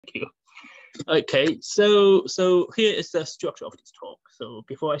you. Okay, so here is the structure of this talk. So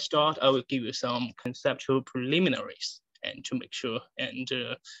before I start, I will give you some conceptual preliminaries and to make sure and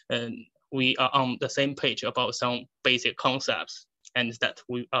we are on the same page about some basic concepts, and that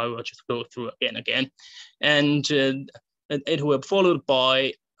I will just go through again and again. And it will be followed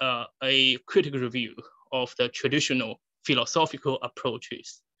by a critical review of the traditional philosophical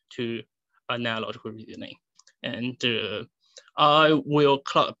approaches to analogical reasoning. And I will,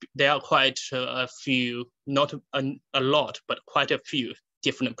 there are quite a few, not a lot, but quite a few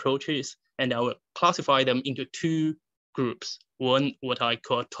different approaches, and I will classify them into two groups. One, what I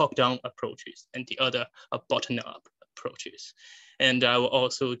call top-down approaches, and the other are bottom-up approaches. And I will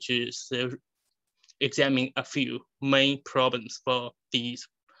also just examine a few main problems for these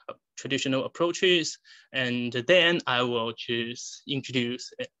traditional approaches, and then I will just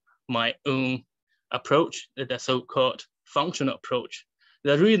introduce my own approach, the so-called functional approach.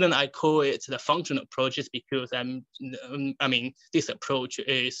 The reason I call it the functional approach is because this approach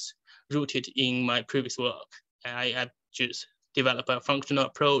is rooted in my previous work. I have just developed a functional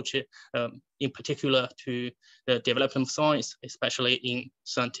approach, in particular to the development of science, especially in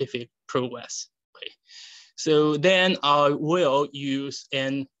scientific progress. Okay. So then I will use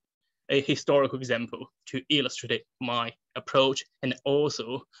a historical example to illustrate my approach, and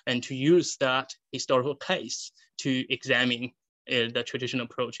also to use that historical case to examine the traditional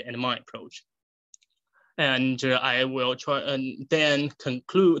approach and my approach. And I will try and then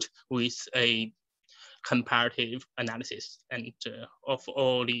conclude with a comparative analysis and of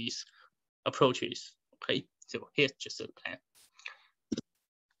all these approaches. Okay, so here's just a plan.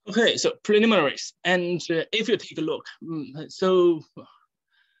 Okay, so preliminaries, and if you take a look, so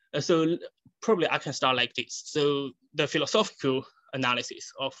probably I can start like this. So the philosophical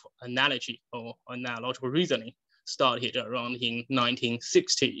analysis of analogy or analogical reasoning started around in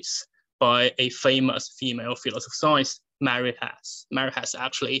 1960s by a famous female philosopher of science, Mary Hesse. Mary Hesse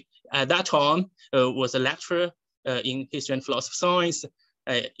actually at that time was a lecturer in history and philosophy of science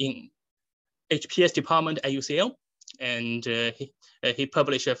in HPS department at UCL, and he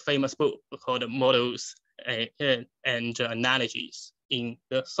published a famous book called Models and Analogies in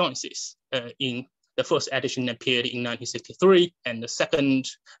the Sciences. In the first edition appeared in 1963, and the second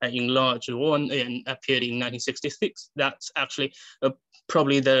enlarged one appeared in 1966. That's actually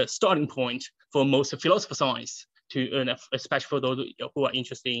probably the starting point for most philosopher science, especially for those who are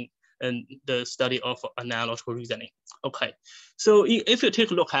interested in the study of analogical reasoning. Okay, so if you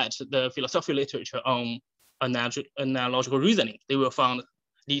take a look at the philosophical literature on analogical reasoning, they will find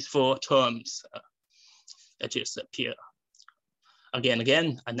these four terms just appear again and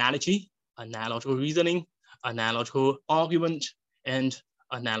again: analogy, analogical reasoning, analogical argument, and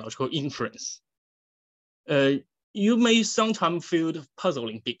analogical inference. You may sometimes feel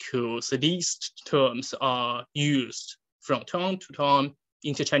puzzling because these terms are used from time to time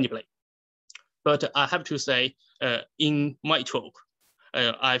interchangeably. But I have to say, in my talk,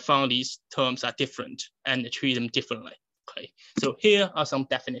 I found these terms are different and treat them differently. Okay, so here are some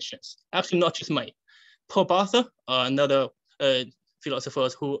definitions. Actually, not just me. Paul Bartha, another philosopher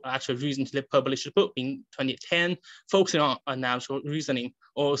who actually recently published a book in 2010 focusing on analogical reasoning,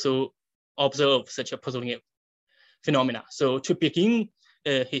 also observed such a puzzling phenomena. So to begin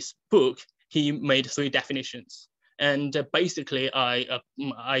his book, he made three definitions. And basically,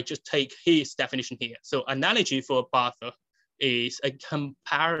 I just take his definition here. So analogy for Bartha is a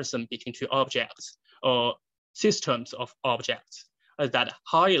comparison between two objects or systems of objects that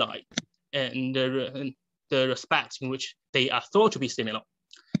highlight and the respect in which they are thought to be similar.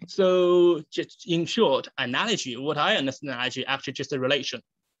 So just in short, analogy, what I understand analogy, actually just a relation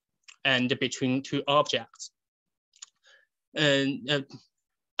and between two objects. And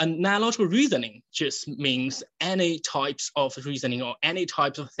analogical reasoning just means any types of reasoning or any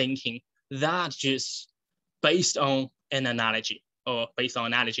types of thinking that just based on an analogy or based on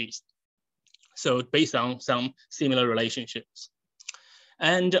analogies. So based on some similar relationships.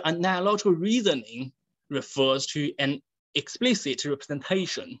 And analogical reasoning refers to an explicit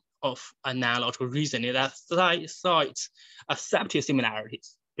representation of analogical reasoning that cites accepted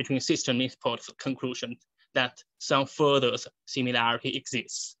similarities between system input conclusions that some further similarity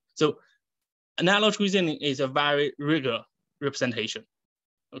exists. So analogical reasoning is a very rigorous representation.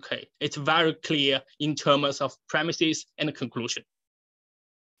 Okay, it's very clear in terms of premises and conclusion.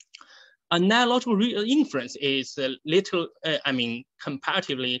 Analogical inference is a little,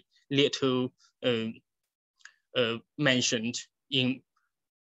 comparatively little mentioned in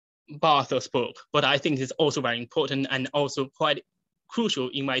Bartha's book, but I think it's also very important and also quite crucial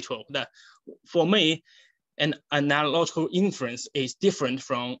in my talk. That for me, An analogical inference is different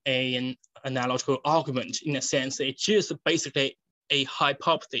from an analogical argument in a sense it's just basically a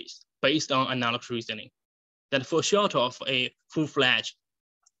hypothesis based on analogical reasoning that falls short of a full-fledged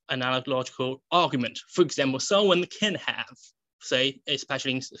analogical argument. For example, someone can have, say,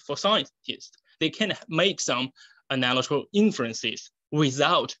 especially for scientists, they can make some analogical inferences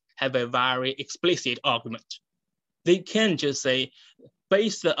without have a very explicit argument. They can just say,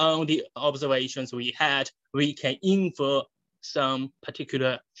 based on the observations we had, we can infer some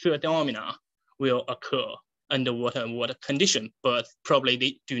particular phenomena will occur under what condition, but probably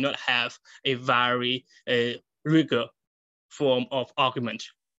they do not have a very rigor form of argument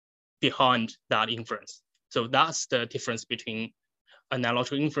behind that inference. So that's the difference between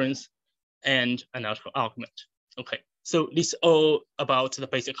analogical inference and analogical argument. Okay, so this is all about the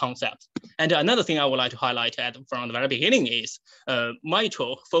basic concept. And another thing I would like to highlight from the very beginning is my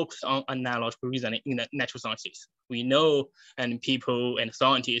talk focused on analogical reasoning in the natural sciences. We know, and people and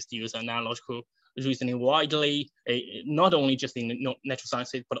scientists use analogical reasoning widely, not only just in the natural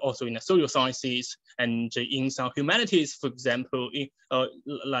sciences, but also in the social sciences and in some humanities, for example,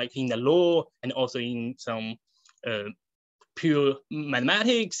 like in the law and also in some pure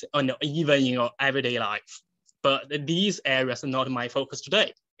mathematics and even in our everyday life. But these areas are not my focus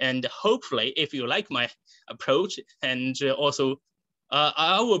today. And hopefully, if you like my approach, and also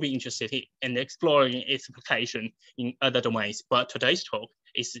I will be interested in exploring its application in other domains. But today's talk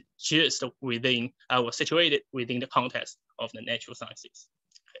is just situated within the context of the natural sciences.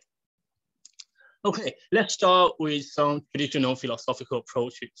 Okay, let's start with some traditional philosophical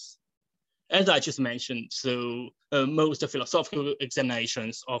approaches. As I just mentioned, so most philosophical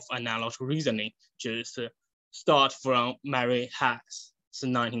examinations of analogical reasoning just start from Mary Hesse's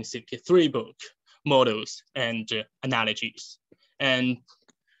 1963 book, Models and Analogies. And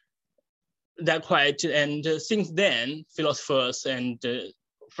since then, philosophers and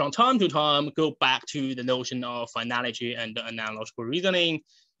from time to time go back to the notion of analogy and analogical reasoning.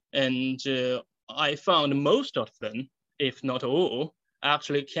 And I found most of them, if not all,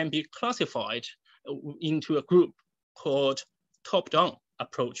 actually can be classified into a group called top-down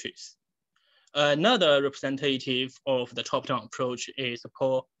approaches. Another representative of the top-down approach is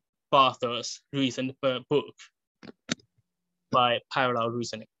Paul Bartha's recent book by Parallel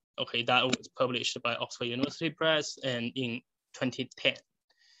Reasoning. Okay, that was published by Oxford University Press and in 2010.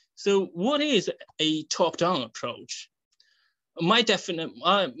 So what is a top-down approach? Here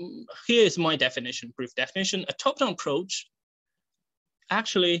is my definition, brief definition. A top-down approach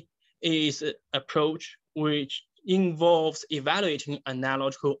actually is an approach which involves evaluating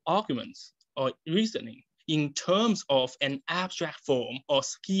analogical arguments or reasoning in terms of an abstract form or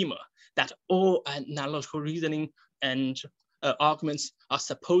schema that all analogical reasoning and arguments are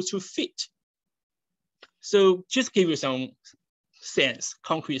supposed to fit. So just give you some sense,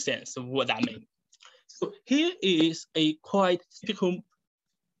 concrete sense of what that means. So here is a quite typical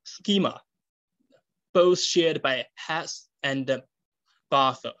schema, both shared by Hesse and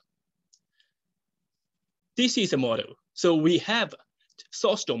Bartha. This is a model. So we have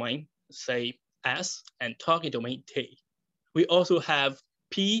source domain, say S, and target domain T. We also have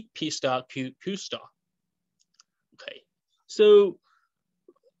P, P star, Q, Q star. Okay, so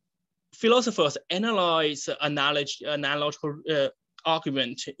philosophers analyze analogical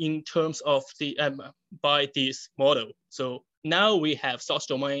argument in terms of the by this model. So now we have source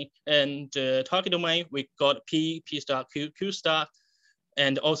domain and target domain. We got P, P star, Q, Q star,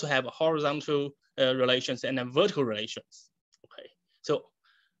 and also have horizontal relations and vertical relations. Okay, so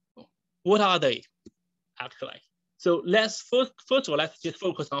what are they actually? So let's first of all, let's just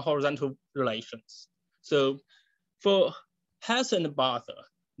focus on horizontal relations. So for Hesse and Bartha,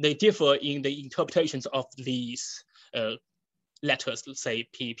 they differ in the interpretations of these letters, let's say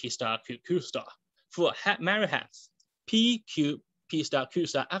P, P star, Q, Q star. For Mary Hesse, P, Q, P star, Q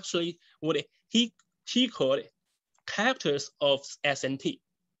star, actually what he called characters of S and T.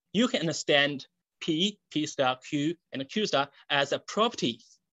 You can understand P, P star, Q, and Q star as a property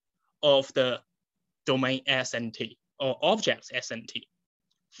of the domain S and T or objects S and T.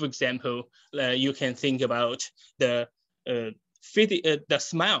 For example, you can think about the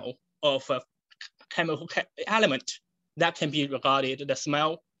smell of a chemical element that can be regarded, the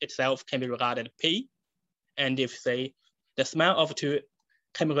smell itself can be regarded P. And if say the smell of two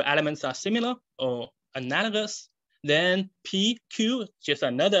chemical elements are similar or analogous, then P, Q, just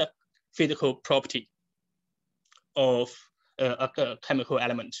another physical property of a chemical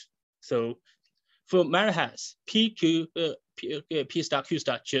element. So for Mary Hesse, P star, Q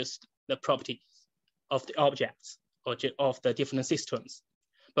star, just the properties of the objects or of the different systems.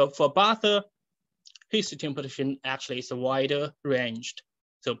 But for Bartha, his interpretation actually is wider ranged.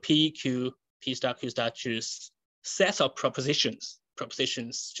 So P, Q, P star, Q star, just sets of propositions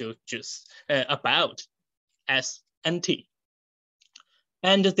to just about S and T.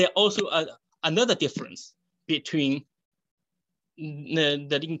 And there also another difference between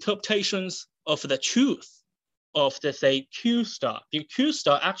the interpretations of the truth of the, say, Q star. The Q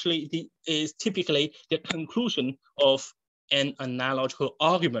star actually is typically the conclusion of an analogical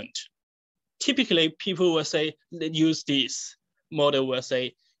argument. Typically, people will say, use this model will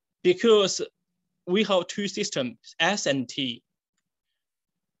say, because we have two systems, S and T.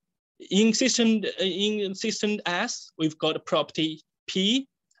 In system S, we've got a property P.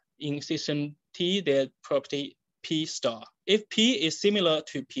 In system T, there's property P star. If P is similar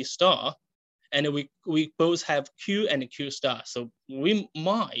to P star, and we both have Q and Q star, so we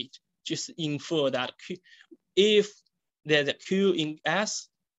might just infer that Q, if there's a Q in S,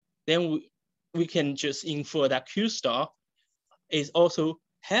 then we can just infer that Q star is also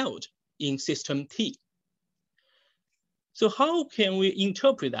held in system T. So how can we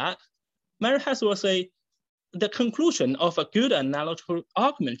interpret that? Mary Hesse will say, the conclusion of a good analogical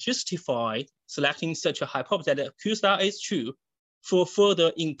argument justify selecting such a hypothesis that Q star is true for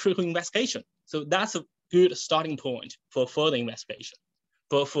further empirical investigation. So that's a good starting point for further investigation.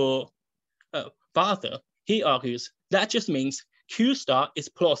 But for Bartha, he argues that just means Q star is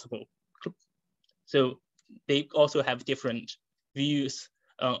plausible. So they also have different views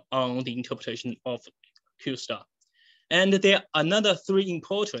on the interpretation of Q star. And there are another three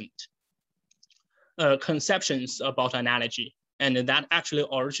important conceptions about analogy, and that actually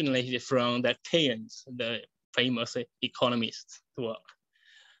originated from the Keynes, the famous economist's work.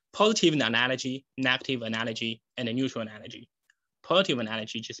 Positive analogy, negative analogy, and a neutral analogy. Positive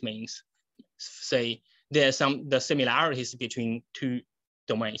analogy just means, say, there's the similarities between two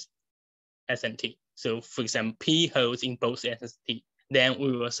domains, S and T. So for example, P holds in both S and T. Then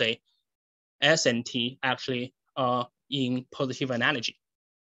we will say S and T actually are in positive analogy.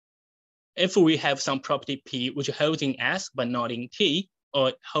 If we have some property P which holds in S but not in T,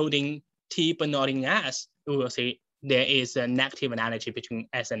 or holding T but not in S, we will say there is a negative analogy between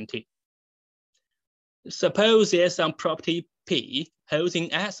S and T. Suppose there's some property P holds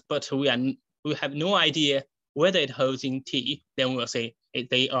in S, but we have no idea whether it holds in T, then we'll say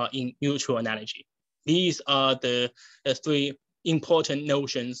they are in neutral analogy. These are the three important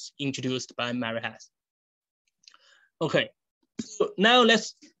notions introduced by Mary Hesse. Okay, so now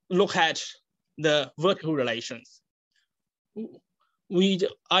let's look at the vertical relations.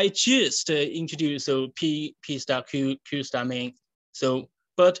 I just introduced P star, Q star main. So,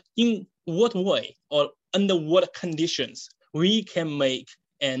 but in what way or under what conditions we can make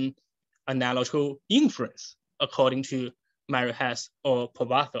an analogical inference according to Mary Hesse or Paul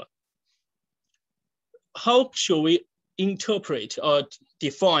Bartha? How should we interpret or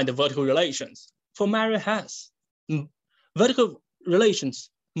define the vertical relations? For Mary Hesse, vertical relations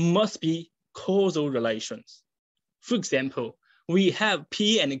must be causal relations. For example, we have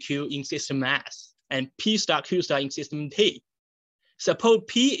P and Q in system S and P star, Q star in system T. Suppose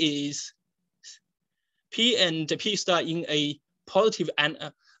P and P star in a positive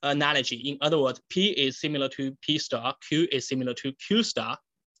analogy. In other words, P is similar to P star, Q is similar to Q star.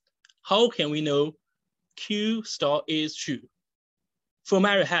 How can we know Q star is true? For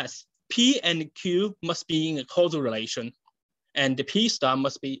Mary Hesse, P and Q must be in a causal relation, and the P star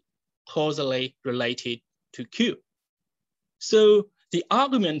must be causally related to Q. So the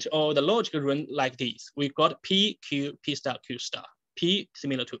argument or the logic run like this. We've got P, Q, P star, Q star. P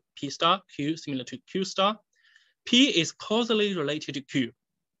similar to P star, Q similar to Q star. P is causally related to Q,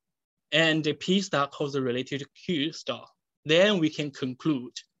 and the P star causally related to Q star. Then we can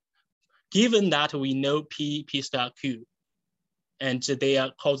conclude, given that we know P star, Q, and they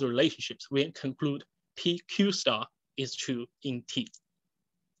are causal relationships, we can conclude P, Q star is true in T.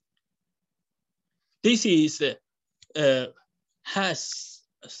 This is Hesse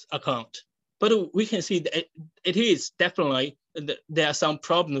account, but we can see that it is definitely, there are some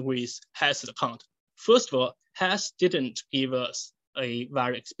problems with Hesse account. First of all, Hesse didn't give us a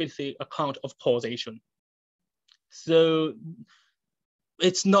very explicit account of causation. So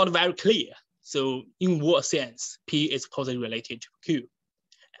it's not very clear. So in what sense P is causally related to Q?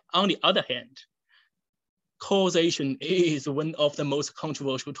 On the other hand, causation is one of the most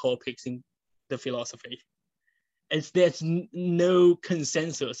controversial topics in the philosophy. There's no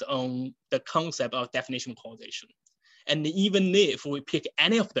consensus on the concept of definition of causation. And even if we pick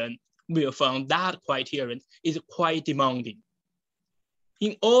any of them, we'll find that criterion is quite demanding.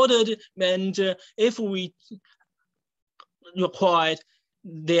 In order to, and if we required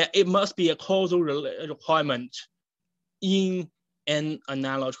it must be a causal requirement in an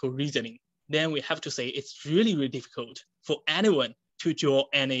analogical reasoning. Then we have to say it's really, really difficult for anyone to draw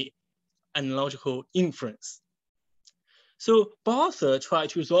any analogical inference. So Bartha tried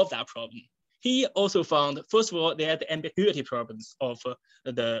to resolve that problem. He also found, first of all, there are the ambiguity problems of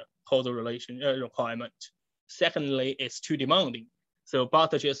the causal relation requirement. Secondly, it's too demanding. So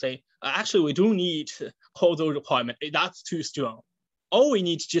Bartha just say, actually, we don't need causal requirement. That's too strong. All we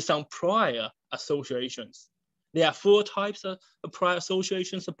need is just some prior associations. There are 4 types of prior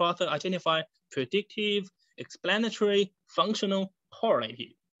associations that Bartha identified: predictive, explanatory, functional,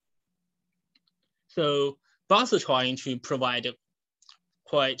 correlative. So Bartha trying to provide a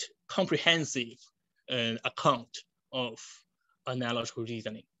quite comprehensive account of analogical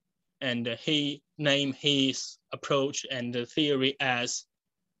reasoning. And he named his approach and the theory as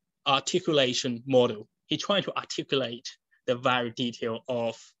articulation model. He tried to articulate the very detail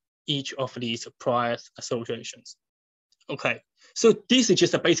of each of these prior associations. Okay, so this is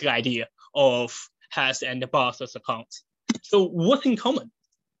just a basic idea of Hesse and Bartha's accounts. So what's in common?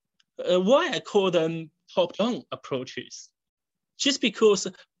 Why I call them top-down approaches? Just because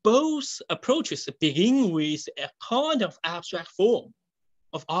both approaches begin with a kind of abstract form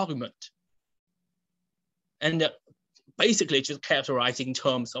of argument, and basically just characterized in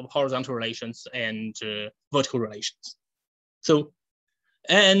terms of horizontal relations and vertical relations. So,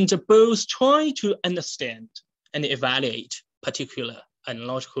 and both try to understand and evaluate particular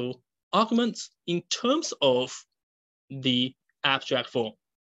analogical arguments in terms of the abstract form.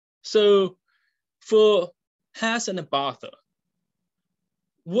 So for Hesse and Bartha,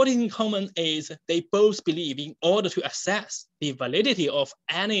 what is in common is they both believe in order to assess the validity of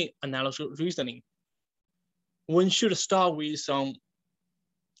any analogical reasoning, one should start with some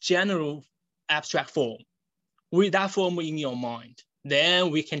general abstract form. With that form in your mind, then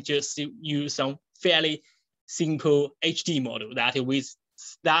we can just use some fairly simple HD model that with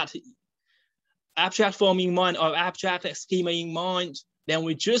that abstract form in mind or abstract schema in mind, then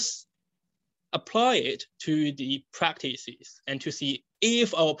we just apply it to the practices and to see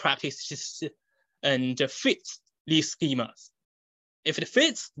if our practices and fits these schemas. If it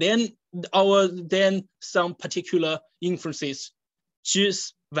fits, then some particular inferences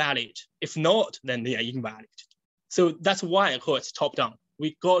just valid. If not, then they are invalid. So that's why I call it top-down.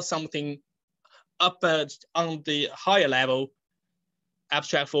 We got something up on the higher level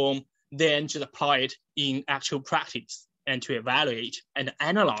abstract form, then just apply it in actual practice and to evaluate and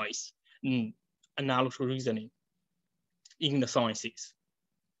analyze analogical reasoning in the sciences.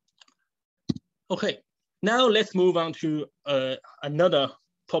 Okay, now let's move on to another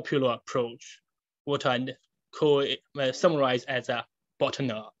popular approach, what I call it, summarize as a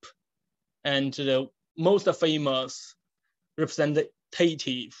bottom-up. And the most famous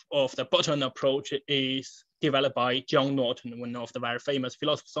representative of the bottom-up approach is developed by John Norton, one of the very famous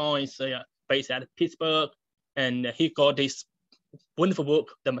philosophers of science based at Pittsburgh. And he got this wonderful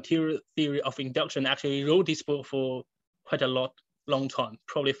book, The Material Theory of Induction. Actually, he wrote this book for quite a long time,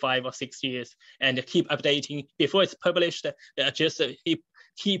 probably 5 or 6 years, and keep updating. Before it's published, he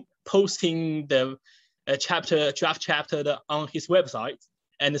keep posting the draft chapter on his website.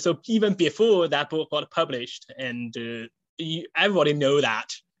 And so even before that book got published, and everybody know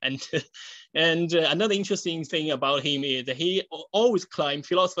that. And another interesting thing about him is that he always claimed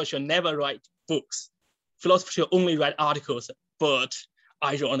philosophers should never write books. Philosophers should only write articles, but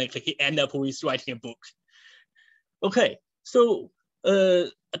ironically, he ended up with writing a book. Okay, so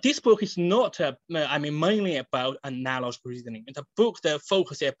this book is not, mainly about analogical reasoning. It's a book that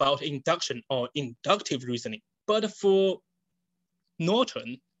focuses about induction or inductive reasoning. But for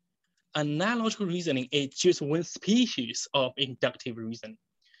Norton, analogical reasoning is just one species of inductive reasoning.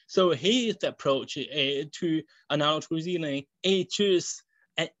 So his approach to analogical reasoning is just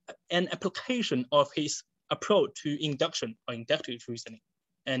an application of his approach to induction or inductive reasoning.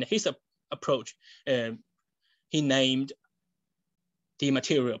 And his approach, he named the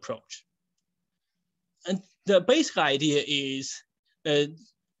material approach. And the basic idea is, in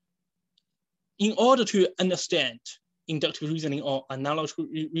order to understand inductive reasoning or analogical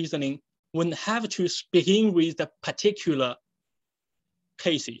reasoning, one have to begin with the particular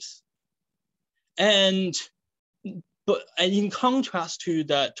cases. But in contrast to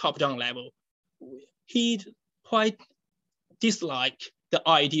the top-down level, he quite dislike the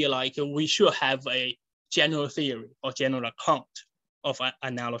idea like we should have a general theory or general account of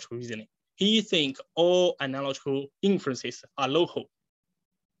analogical reasoning. He thinks all analogical inferences are local,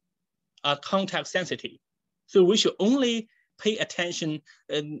 are context sensitive. So we should only pay attention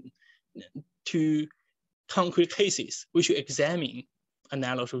to concrete cases. We should examine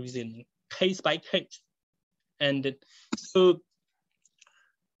analogical reasoning case by case. And so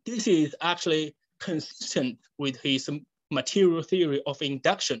this is actually consistent with his material theory of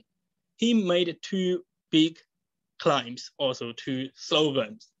induction. He made two big claims, also two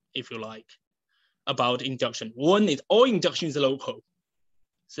slogans, if you like, about induction. One is all induction is local.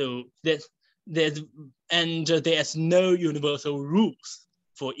 So there's no universal rules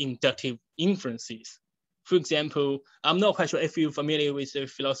for inductive inferences. For example, I'm not quite sure if you're familiar with the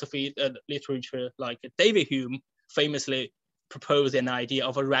philosophy literature, like David Hume famously proposed an idea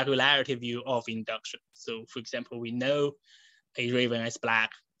of a regularity view of induction. So for example, we know a raven is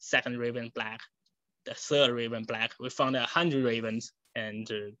black, second raven black, the third raven black. We found 100 ravens,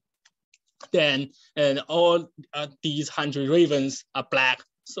 and then all these 100 ravens are black.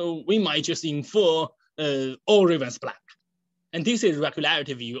 So we might just infer all ravens black. And this is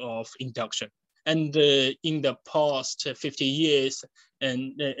regularity view of induction. And in the past 50 years,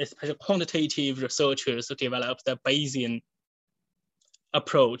 and especially quantitative researchers developed the Bayesian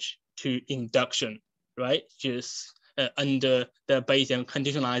approach to induction, right? Just under the Bayesian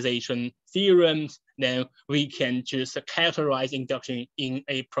conditionalization theorems, then we can just characterize induction in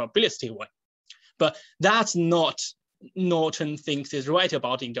a probabilistic way. But that's not Norton thinks is right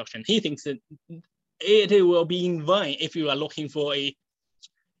about induction. He thinks that it will be in vain if you are looking for a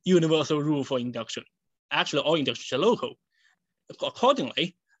universal rule for induction. Actually, all inductions are local.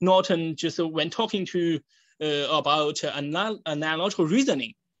 Accordingly, Norton just when talking to about analogical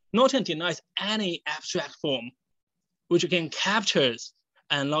reasoning, Norton denies any abstract form which can capture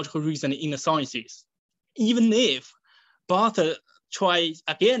analogical reasoning in the sciences. Even if Bartha tries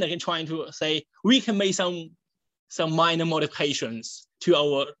again trying to say we can make some minor modifications to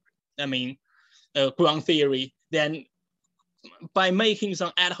our ground theory, then by making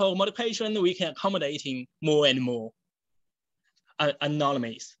some ad hoc modification, we can accommodating more and more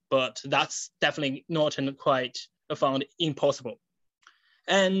anomalies. But that's definitely Norton quite found impossible.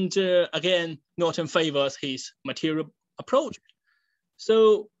 And again, Norton favors his material approach.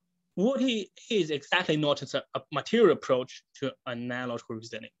 So what is exactly Norton's material approach to analogical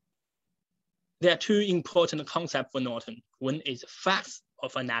reasoning? There are two important concepts for Norton. One is facts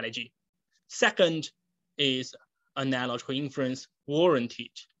of analogy. Second is analogical inference warranted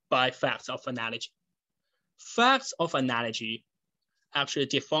by facts of analogy. Facts of analogy actually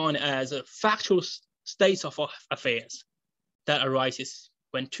defined as factual states of affairs that arises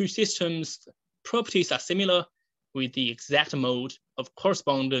when two systems' properties are similar with the exact mode of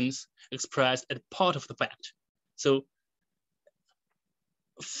correspondence expressed as part of the fact. So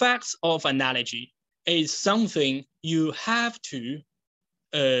facts of analogy is something you have to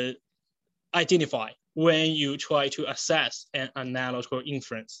identify when you try to assess an analogical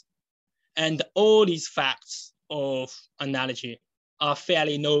inference. And all these facts of analogy are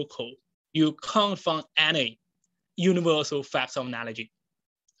fairly local. You can't find any universal facts of analogy.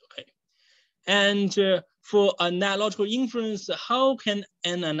 Okay. And for analogical inference, how can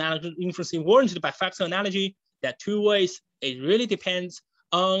an analogical inference be warranted by facts of analogy? There are two ways. It really depends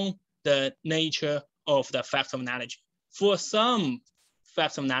on the nature of the facts of analogy. For some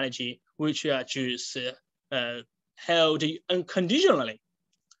facts of analogy, which are just held unconditionally,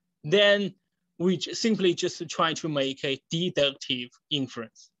 then we simply just try to make a deductive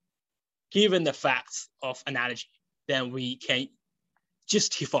inference. Given the facts of analogy, then we can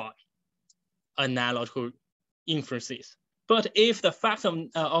justify analogical inferences. But if the facts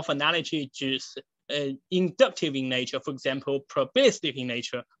of analogy just inductive in nature, for example, probabilistic in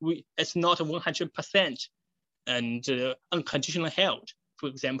nature, it's not 100% and unconditionally held. For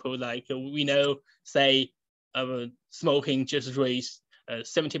example, like we know, say, smoking just raised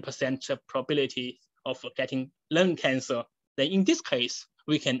 70% probability of getting lung cancer. Then in this case,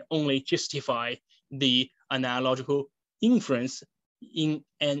 we can only justify the analogical inference in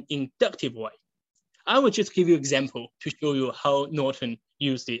an inductive way. I will just give you an example to show you how Norton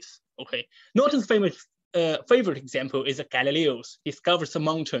used this. Okay, Norton's favorite example is Galileo's discovered some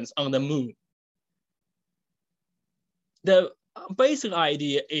mountains on the moon. The basic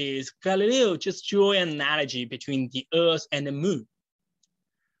idea is Galileo just drew an analogy between the Earth and the moon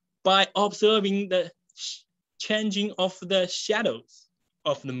by observing the changing of the shadows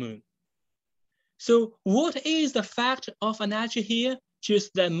of the moon. So what is the fact of analogy here?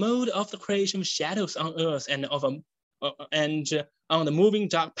 Just the mode of the creation of shadows on Earth and on the moving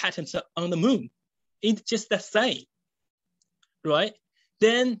dark patterns on the moon. It's just the same, right?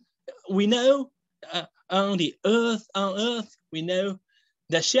 Then we know on Earth, we know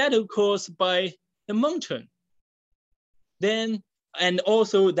the shadow caused by the mountain. Then, and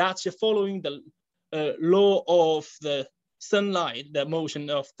also that's following the law of the sunlight, the motion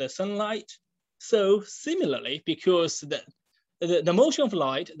of the sunlight. So similarly, because the motion of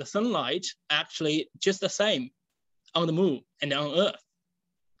light, the sunlight, actually just the same on the moon and on Earth.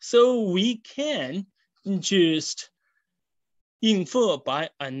 So we can just infer by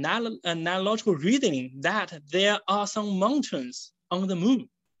analogical reasoning that there are some mountains on the moon.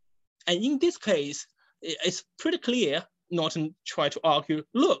 And in this case, it's pretty clear. Norton tried to argue,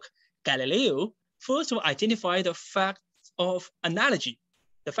 look, Galileo first of all identified the fact of analogy.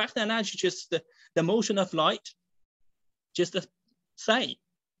 The fact of analogy, just the motion of light, just the same,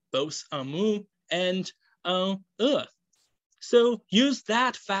 both on moon and on Earth. So use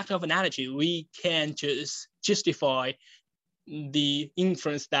that fact of analogy, we can just justify the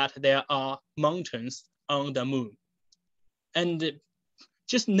inference that there are mountains on the moon. And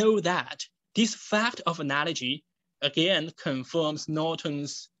just know that this fact of analogy, again, confirms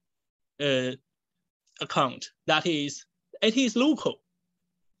Norton's account. That is, it is local.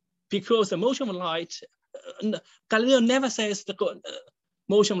 Because the motion of light, Galileo never says the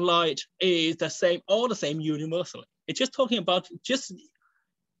motion of light is the same, all the same universally. It's just talking about just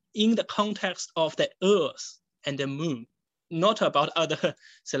in the context of the Earth and the moon, not about other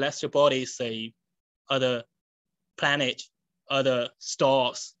celestial bodies, say other planets, other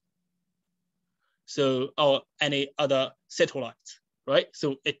stars, so or any other satellites, right?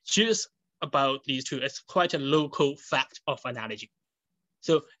 So it's just about these two. It's quite a local fact of analogy.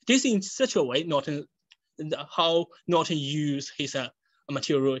 So this in such a way, how Norton used his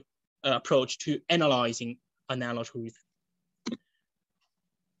material approach to analyzing analogical reasoning.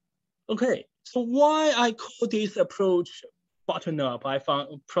 Okay, so why I call this approach bottom-up, I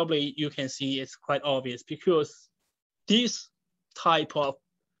found probably you can see it's quite obvious, because this type of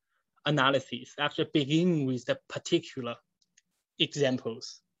analysis actually begin with the particular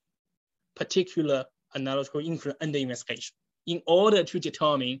examples, particular analogical inference under investigation, in order to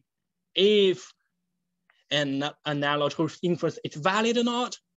determine if an analogical inference is valid or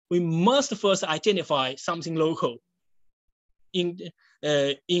not. We must first identify something local. In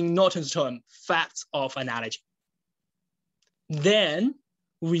Norton's term, facts of analogy. Then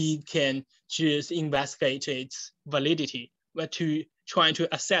we can just investigate its validity, but to try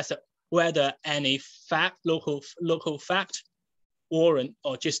to assess whether any fact, local fact, warrant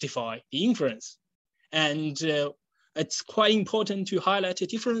or justify the inference. And it's quite important to highlight the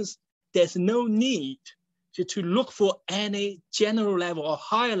difference. There's no need to look for any general level or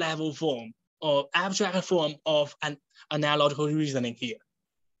higher level form or abstract form of an analogical reasoning here.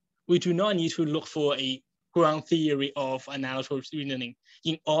 We do not need to look for a ground theory of analogical reasoning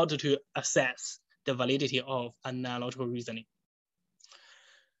in order to assess the validity of analogical reasoning.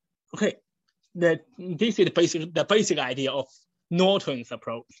 Okay, this is the basic idea of Norton's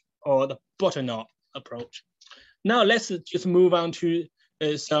approach, or the bottom-up approach. Now let's just move on to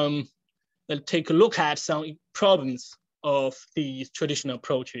take a look at some problems of these traditional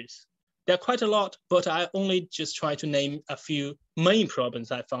approaches. There are quite a lot, but I only just try to name a few main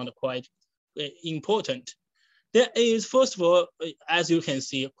problems I found quite important. There is, first of all, as you can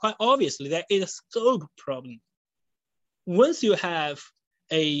see, quite obviously, there is a scope problem. Once you have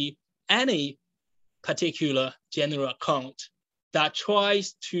any particular general account that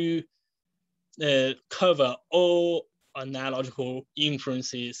tries to cover all analogical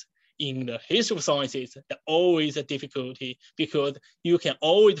inferences in the history of sciences, there's always a difficulty, because you can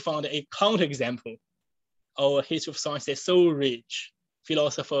always find a counterexample. Our history of science is so rich.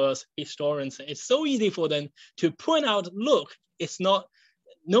 Philosophers, historians, it's so easy for them to point out, look, it's not,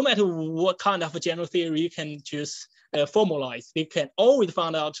 no matter what kind of a general theory you can just formalize, they can always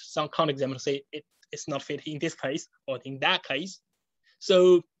find out some counterexample to say it's not fit in this case or in that case.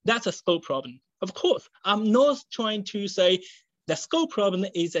 So that's a scope problem. Of course, I'm not trying to say the scope problem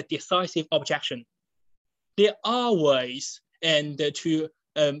is a decisive objection. There are ways and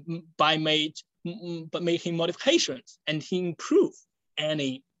by making modifications and to improve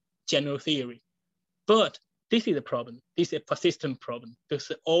any general theory. But this is a problem. This is a persistent problem.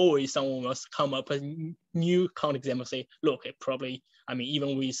 There's always someone must come up with new counterexample and say, look, it probably, I mean,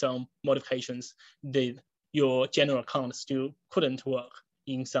 even with some modifications, your general account still couldn't work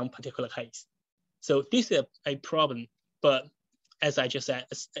in some particular case. So this is a problem, but as I just said,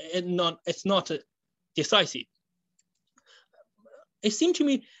 it's not decisive. It seems to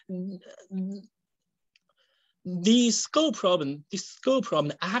me this scope problem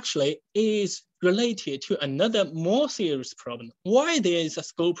actually is related to another more serious problem. Why there is a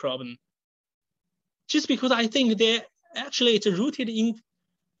scope problem? Just because I think it's rooted in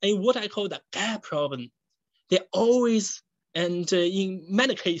what I call the gap problem. There always, and in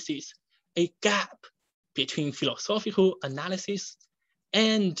many cases, a gap between philosophical analysis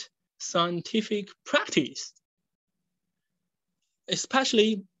and scientific practice,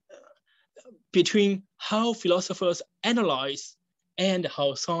 especially between how philosophers analyze and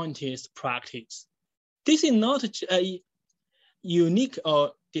how scientists practice. This is not a unique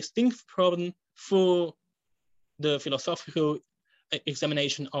or distinct problem for the philosophical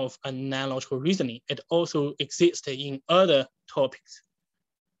examination of analogical reasoning. It also exists in other topics.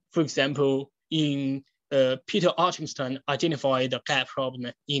 For example, in Peter Archinson identified the gap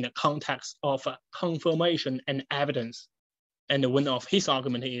problem in the context of confirmation and evidence. And one of his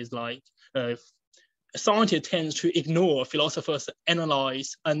arguments is like, scientists tend to ignore philosophers'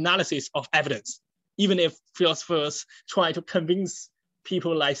 analysis of evidence. Even if philosophers try to convince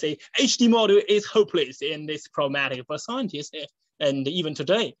people like say, HD model is hopeless and it's problematic, but scientists, and even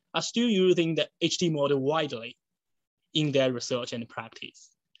today, are still using the HD model widely in their research and practice.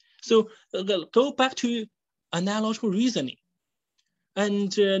 So go back to analogical reasoning.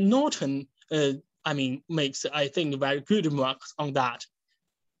 And Norton, makes, I think, very good remarks on that.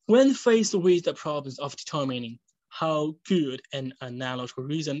 When faced with the problems of determining how good an analogical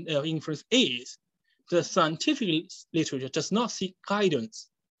reason inference is, the scientific literature does not seek guidance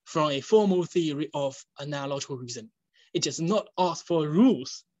from a formal theory of analogical reasoning. It does not ask for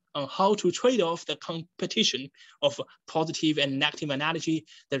rules on how to trade off the competition of positive and negative analogy,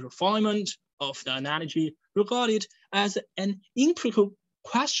 the refinement of the analogy regarded as an empirical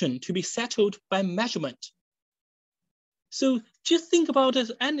question to be settled by measurement. So just think about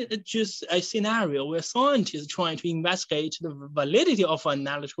it, and just a scenario where scientists trying to investigate the validity of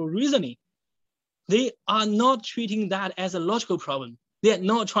analogical reasoning. They are not treating that as a logical problem. They are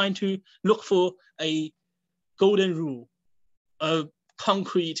not trying to look for a golden rule, a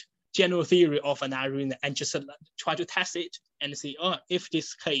concrete general theory of analogical reasoning, and just try to test it and see, oh, if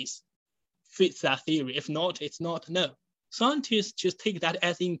this case fits that theory. If not, it's not. No. Scientists just take that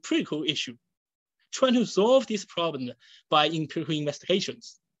as an empirical issue, trying to solve this problem by empirical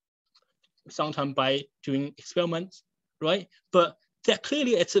investigations, sometimes by doing experiments, right? But that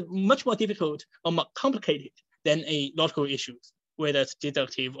clearly it's much more difficult or more complicated than a logical issue, whether it's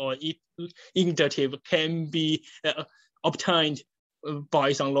deductive or inductive can be obtained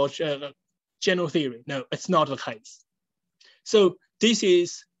by some general theory. No, it's not the case. So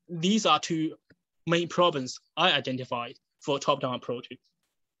these are two main problems I identified for top-down approaches.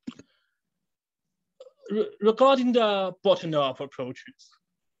 Regarding the bottom-up approaches,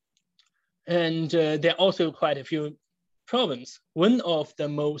 and there are also quite a few problems. One of the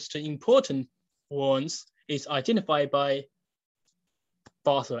most important ones is identified by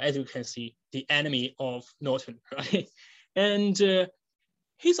Bartha, as you can see, the enemy of Norton, right? And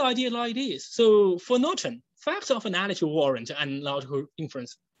his idea like this. So for Norton, facts of analogy warrant analogical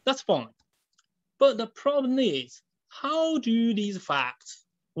inference. That's fine. But the problem is, how do these facts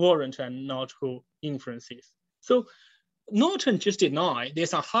warrant analogical inferences? So Norton just denied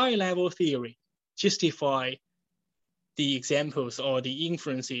there's a high-level theory justify the examples or the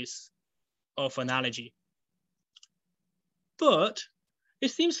inferences of analogy. But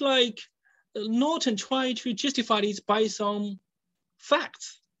it seems like Norton tried to justify this by some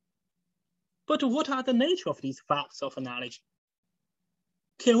facts. But what are the nature of these facts of analogy?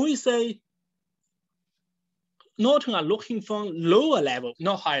 Can we say Norton are looking from lower level,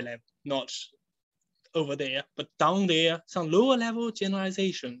 not high level, not over there, but down there, some lower level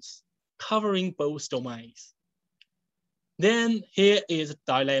generalizations covering both domains? Then here is a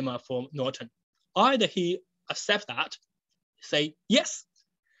dilemma for Norton. Either he accepts that, say, yes,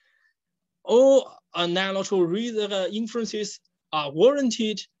 all analogical inferences are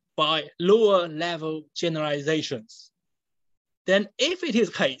warranted by lower level generalizations. Then if it is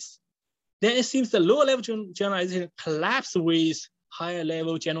the case, then it seems the lower level generalization collapse with higher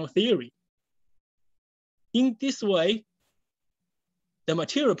level general theory. In this way, the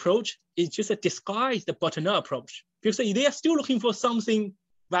material approach is just a disguised bottom-up approach, because they are still looking for something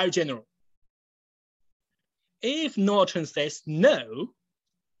very general. If Norton says no,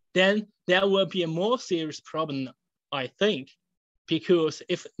 then there will be a more serious problem, I think, because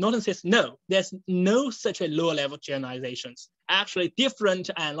if Norton says no, there's no such a lower level generalizations. Actually, different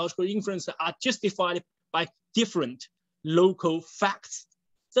analogical inferences are justified by different local facts.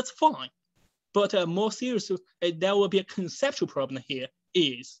 That's fine. But more serious, there will be a conceptual problem here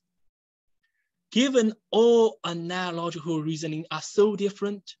is, given all analogical reasoning are so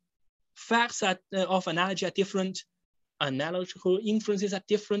different, facts of analogy are different, analogical inferences are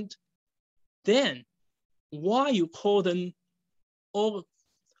different, then why you call them all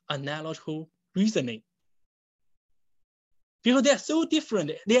analogical reasoning? Because they're so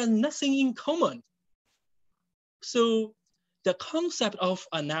different, they have nothing in common. So the concept of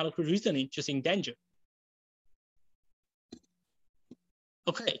analytical reasoning just in danger.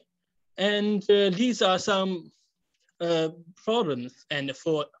 Okay, and these are some problems, and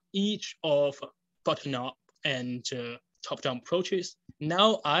for each of bottom-up and top-down approaches,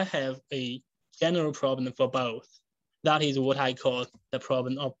 now I have a general problem for both. That is what I call the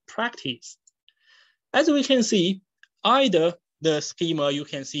problem of practice. As we can see, either the schema you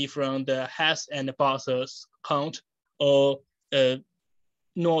can see from the Hesse and Bartha's account, or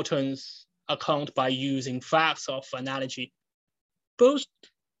Norton's account by using facts of analogy. Both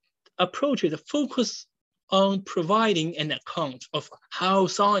approaches focus on providing an account of how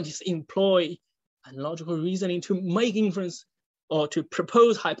scientists employ analogical reasoning to make inference or to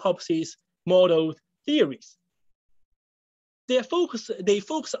propose hypotheses, models, theories. They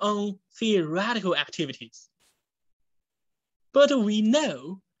focus on theoretical activities. But we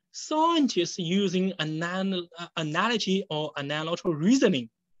know scientists using analogy or analogical reasoning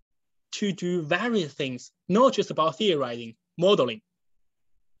to do various things, not just about theorizing, modeling,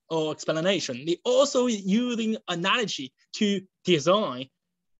 or explanation. They also using analogy to design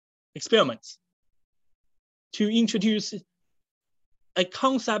experiments, to introduce a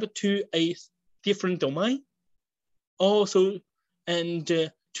concept to a different domain, also, and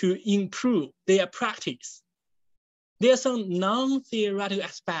to improve their practice. There are some non-theoretical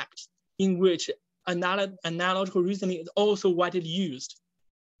aspects in which analogical reasoning is also widely used.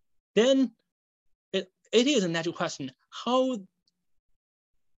 Then it is a natural question how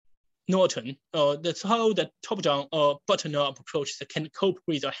Norton, or that's how the top-down or bottom-up approaches can cope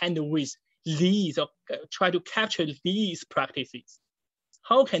with or handle with these, or try to capture these practices.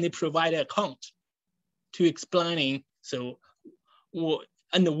 How can they provide an account to explaining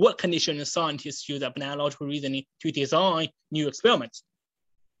under what conditions scientists use analogical reasoning to design new experiments?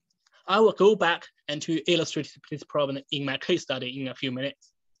 I will go back and to illustrate this problem in my case study in a few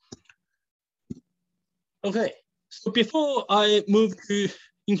minutes. Okay, so before I move to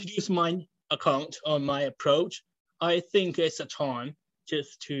introduce my account or my approach, I think it's a time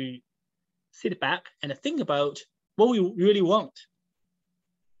just to sit back and think about what we really want.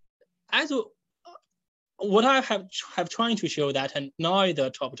 As what I have trying to show that neither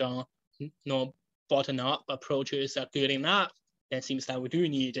top-down nor bottom-up approaches are good enough. It seems that we do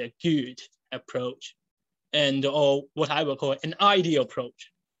need a good approach, or what I will call an ideal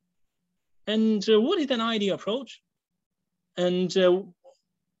approach. And what is an ideal approach? And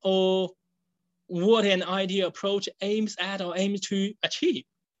or what an ideal approach aims at or aims to achieve?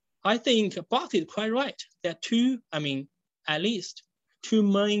 I think Bartha is quite right. There are at least two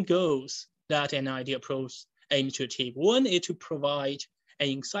main goals that an ideal approach aims to achieve. One is to provide an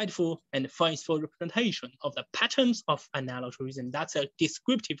insightful and faithful representation of the patterns of analogical reasoning. That's a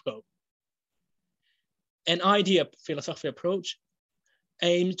descriptive goal. An ideal philosophical approach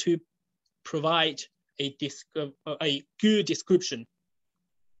aims to provide a good description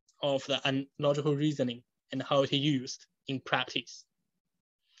of the analogical reasoning and how it is used in practice.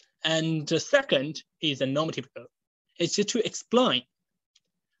 And the second is a normative goal. It's just to explain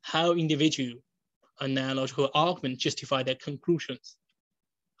how individual analogical arguments justify their conclusions,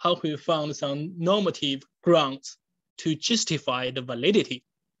 how we found some normative grounds to justify the validity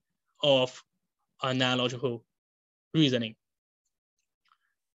of analogical reasoning.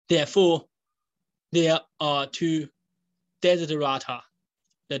 Therefore, there are two desiderata.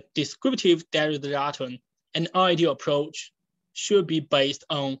 The descriptive desideratum, an ideal approach, should be based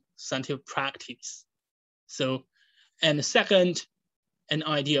on scientific practice. So, and the second, an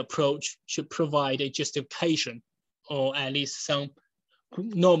ideal approach should provide a justification, or at least some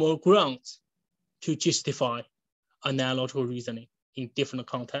normal grounds to justify analogical reasoning in different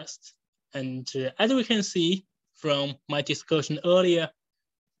contexts. And as we can see from my discussion earlier,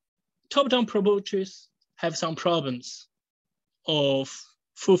 top-down approaches have some problems of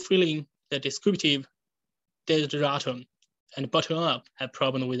fulfilling the descriptive desideratum, and bottom-up have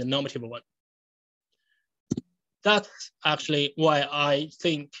problem with the normative one. That's actually why I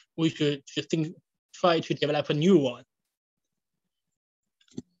think we should try to develop a new one.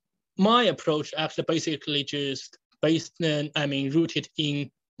 My approach actually basically just rooted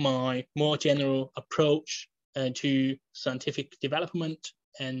in my more general approach to scientific development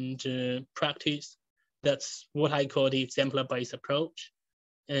and practice. That's what I call the exemplar-based approach.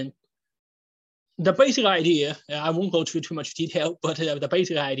 And the basic idea, I won't go through too much detail, but the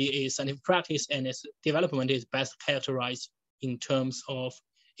basic idea is scientific practice and its development is best characterized in terms of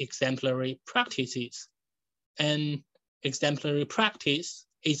exemplary practices. And exemplary practice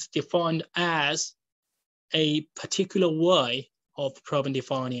is defined as a particular way of problem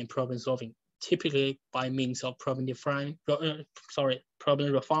defining and problem solving. typically by means of problem refining,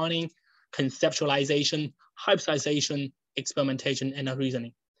 conceptualization, hypothesization, experimentation, and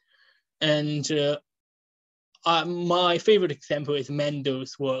reasoning. And my favorite example is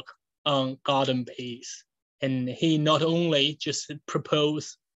Mendel's work on garden bees. And he not only just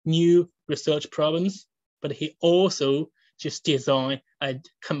proposed new research problems, but he also just designed a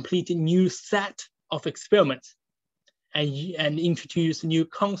completely new set of experiments and introduced new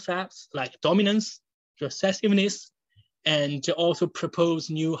concepts like dominance, recessiveness, and also propose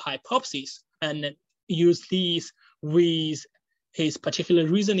new hypotheses and use these with his particular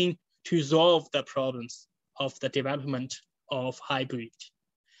reasoning to solve the problems of the development of hybrid.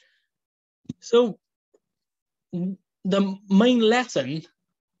 So the main lesson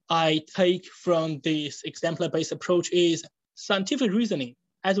I take from this exemplar-based approach is scientific reasoning,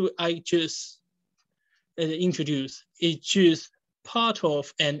 as I just introduced, is just part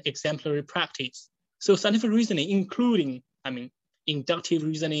of an exemplary practice. So scientific reasoning, including, inductive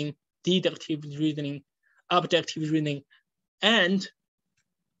reasoning, deductive reasoning, objective reasoning, and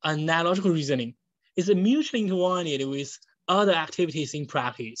analogical reasoning, is mutually intertwined with other activities in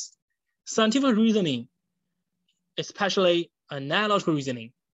practice. Scientific reasoning, especially analogical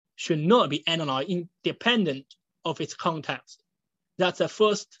reasoning, should not be analyzed independent of its context. That's the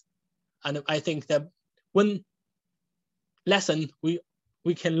first, and I think that one lesson we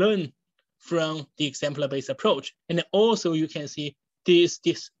can learn from the exemplar-based approach. And also you can see this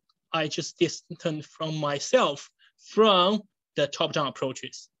I just distanced from myself from the top-down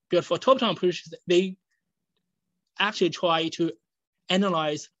approaches. Because for top-down approaches, they actually try to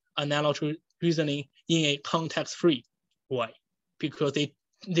analyze analogical reasoning in a context-free way, because they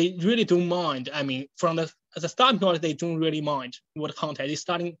really don't mind. From the starting point, they don't really mind what context. They're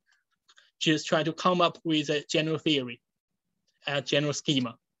starting just try to come up with a general theory, a general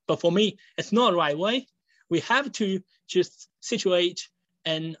schema. But for me, it's not the right way. We have to just situate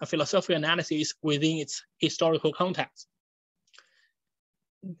a philosophical analysis within its historical context.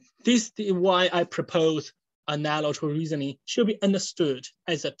 This is why I propose analogical reasoning should be understood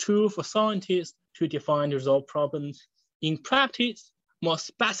as a tool for scientists to define and resolve problems. In practice, more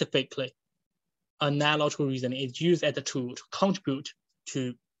specifically, analogical reasoning is used as a tool to contribute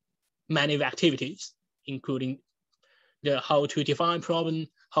to many activities, including how to define problem,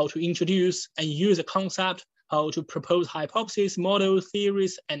 how to introduce and use a concept, how to propose hypotheses, models,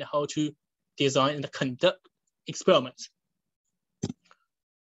 theories, and how to design and conduct experiments.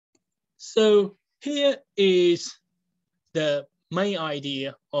 So here is the main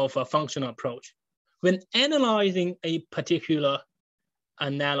idea of a functional approach. When analyzing a particular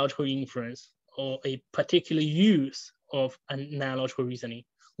analogical inference or a particular use of analogical reasoning,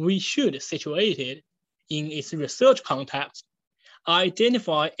 we should situate it in its research context,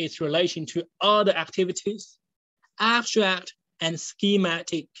 identify its relation to other activities, abstract and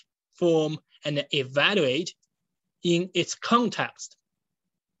schematic form, and evaluate in its context.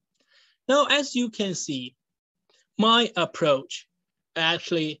 Now, as you can see, my approach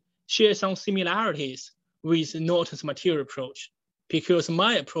actually shares some similarities with Norton's material approach, because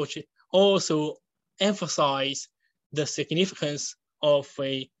my approach also emphasizes the significance of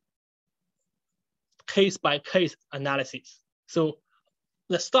a case-by-case analysis. So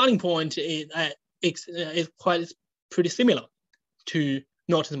the starting point is pretty similar to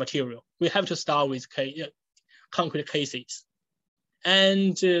Norton's material. We have to start with concrete cases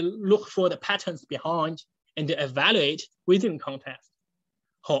and look for the patterns behind and evaluate within context.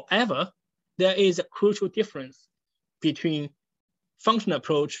 However, there is a crucial difference between functional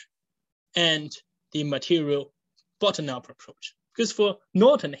approach and the material bottom-up approach. Because for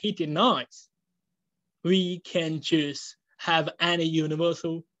Norton, he denies we can just have any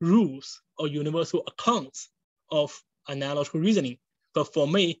universal rules or universal accounts of analogical reasoning. But for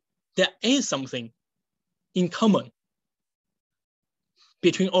me, there is something in common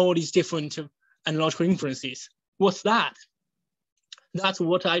between all these different analogical inferences. What's that? That's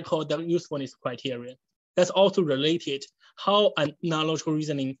what I call the usefulness criterion. That's also related how analogical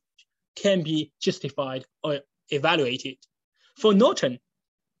reasoning can be justified or evaluated. For Norton,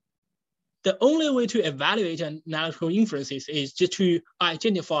 the only way to evaluate analogical inferences is just to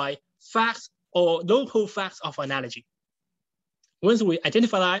identify facts or local facts of analogy. Once we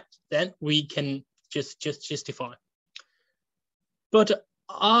identify that, then we can just justify. But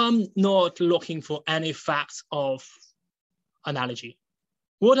I'm not looking for any facts of analogy.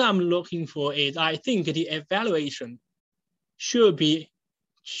 What I'm looking for is, I think the evaluation should be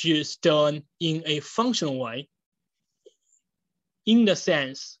just done in a functional way, in the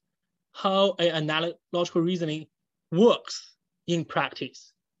sense how an analogical reasoning works in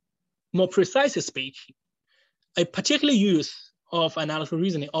practice. more precisely speaking, a particular use of analytical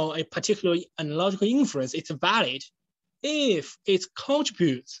reasoning or a particular analogical inference is valid if it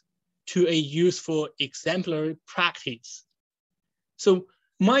contributes to a useful exemplary practice. So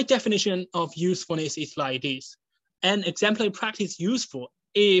my definition of usefulness is like this. An exemplary practice is useful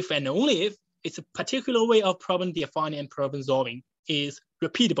if and only if its particular way of problem defining and problem solving is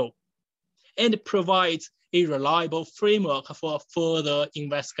repeatable and provides a reliable framework for further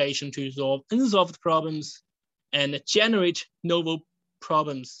investigation to resolve unsolved problems and generate novel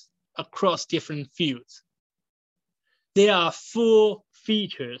problems across different fields. There are 4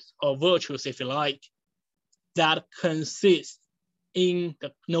 features or virtues, if you like, that consist in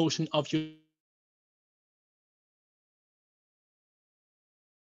the notion of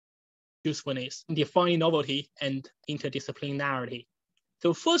usefulness, defining novelty and interdisciplinarity.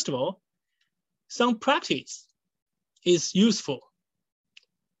 So first of all, some practice is useful,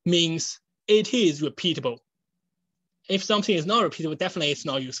 means it is repeatable. If something is not repeatable, definitely it's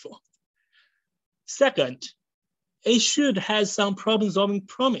not useful. Second, it should have some problem-solving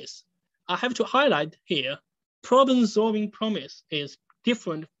promise. I have to highlight here, problem-solving promise is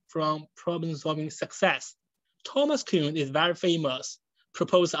different from problem-solving success. Thomas Kuhn is very famous,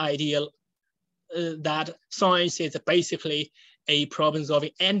 proposed idea that science is basically a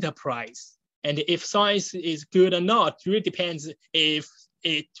problem-solving enterprise. And if science is good or not, it really depends if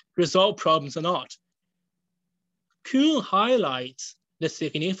it resolves problems or not. Kuhn highlights the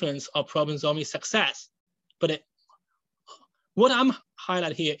significance of problem-solving success, but what I'm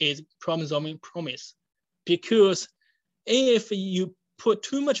highlighting here is problem-solving promise, because if you put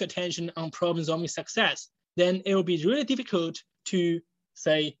too much attention on problem-solving success, then it will be really difficult to,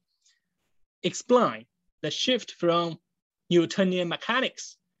 say, explain the shift from Newtonian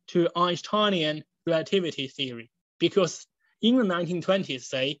mechanics to Einsteinian relativity theory, because in the 1920s,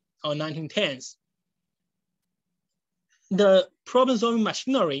 say, or 1910s, the problem-solving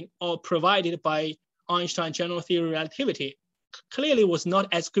machinery provided by Einstein general theory of relativity clearly was not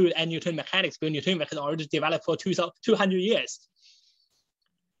as good as Newtonian mechanics, because Newtonian mechanics already developed for 200 years.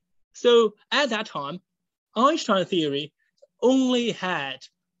 So at that time, Einstein theory only had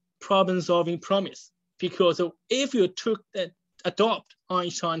problem-solving promise, because if you adopt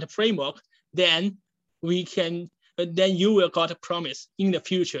Einstein framework, then you will got a promise in the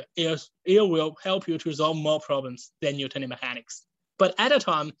future. It will help you to resolve more problems than Newtonian mechanics. But at the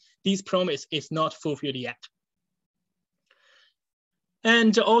time, this promise is not fulfilled yet.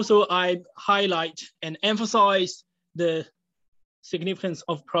 And also I highlight and emphasize the significance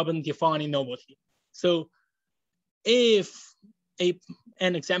of problem defining novelty. So if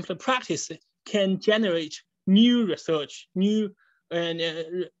an exemplar practice can generate new research, new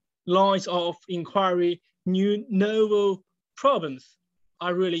lines of inquiry, new novel problems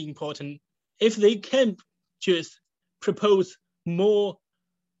are really important. If they can just propose more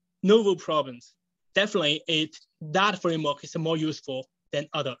novel problems, definitely that framework is more useful than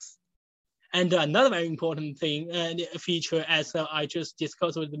others. And another very important thing, feature, as I just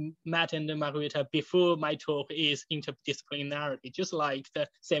discussed with Matt and Margarita before my talk, is interdisciplinarity, just like the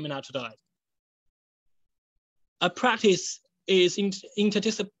seminar today. A practice is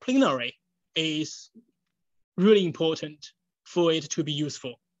interdisciplinary is really important for it to be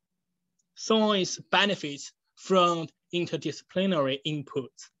useful. Science benefits from interdisciplinary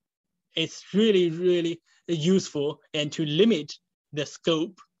inputs. It's really, really useful, and to limit the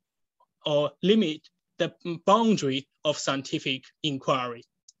scope or limit the boundary of scientific inquiry.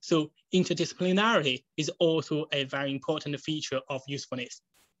 So interdisciplinarity is also a very important feature of usefulness.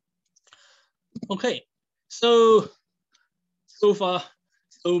 Okay, so far,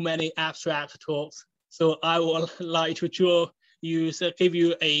 so many abstract talks. So I would like to give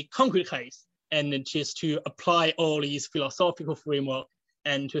you a concrete case, and just to apply all these philosophical framework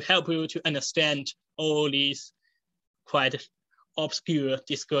and to help you to understand all these quite obscure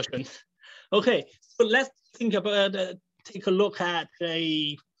discussions. Okay, so let's think about, take a look at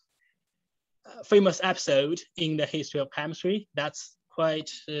a famous episode in the history of chemistry. That's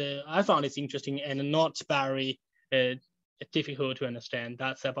quite, I found it interesting and not very difficult to understand.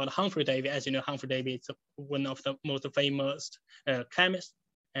 That's about Humphrey Davy. As you know, Humphrey Davy is one of the most famous chemists,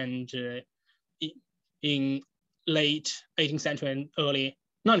 and in late 18th century and early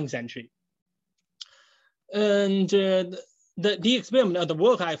 19th century. And the experiment, the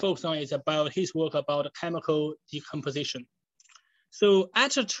work I focus on is about his work about chemical decomposition. So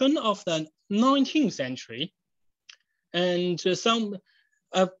at the turn of the 19th century, and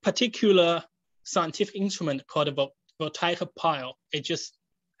a particular scientific instrument called a voltaic pile, it just,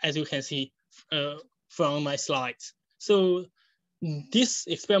 as you can see from my slides. So this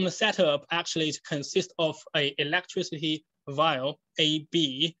experimental setup actually consists of an electricity vial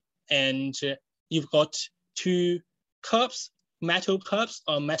AB, and you've got two cups, metal cups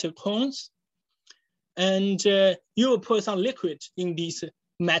or metal cones, and you will put some liquid in these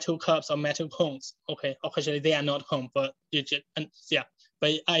metal cups or metal cones. Okay, occasionally they are not cones, but yeah.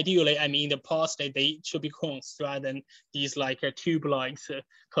 But ideally, I mean, in the past, they should be cones rather than these like tube-like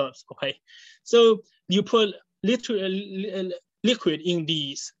cups. Okay, so you put liquid in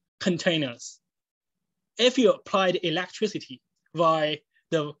these containers. If you apply the electricity via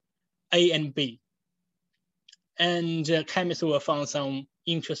the A and B, and chemists will find some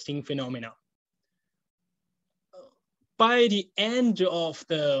interesting phenomena. By the end of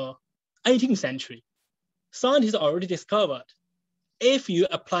the 18th century, scientists already discovered if you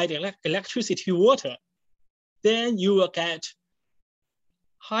apply the electricity to water, then you will get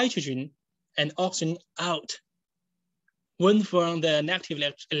hydrogen and oxygen out. One from the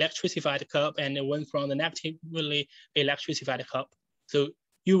negatively electrified cup and one from the negatively electrified cup. So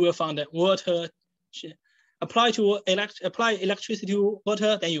you will find that water, apply electricity to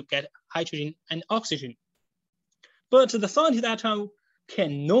water, then you get hydrogen and oxygen. But the scientists at that time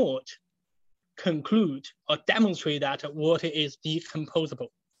cannot conclude or demonstrate that water is decomposable.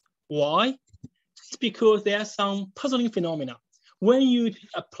 Why? It's because there are some puzzling phenomena. When you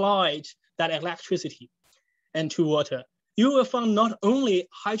applied that electricity and to water, you will find not only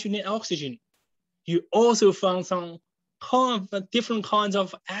hydrogen and oxygen, you also found some different kinds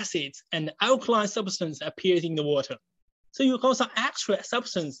of acids and alkaline substances appears in the water. So you got some extra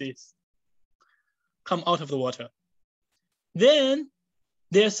substances come out of the water. Then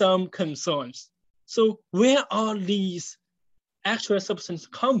there's some concerns. So where are these extra substances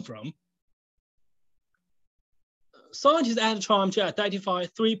come from? Scientists at the time to identify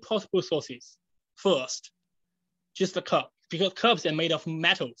three possible sources. First, just the cup, because cups are made of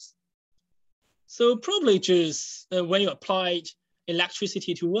metals. So probably just when you applied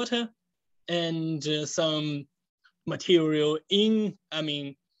electricity to water and some material in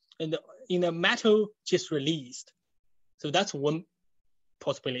the metal just released. So that's one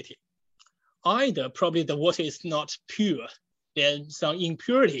possibility. Either probably the water is not pure. There's some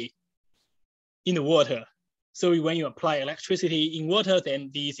impurity in the water. So when you apply electricity in water,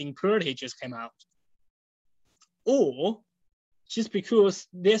 then these impurities just came out. Or just because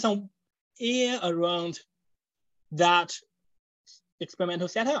there's some air around that experimental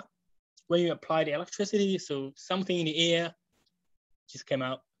setup. When you apply the electricity, so something in the air just came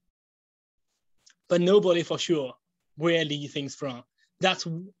out. But nobody for sure where these things from.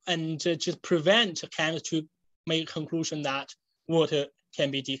 Just prevent chemists to make a conclusion that water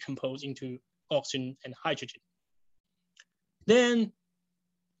can be decomposed into oxygen and hydrogen. Then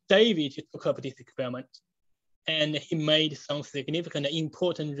David took up this experiment and he made some significant and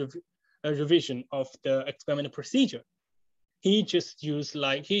important revision of the experimental procedure. He just used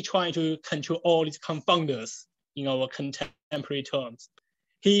he tried to control all these confounders in our contemporary terms.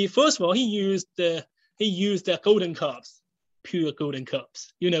 First of all, he used the golden cups, pure golden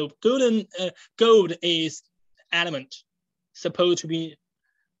cups. You know, gold is element supposed to be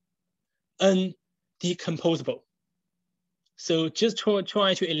undecomposable. So just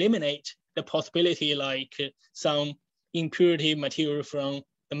try to eliminate the possibility some impurity material from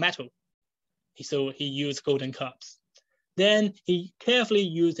the metal. So he used golden cups. Then he carefully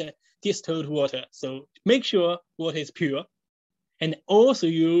used distilled water. So make sure water is pure, and also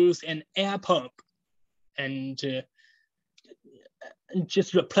use an air pump and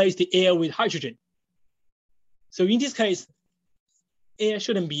just replace the air with hydrogen. So in this case, air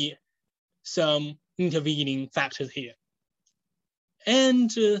shouldn't be some intervening factors here. And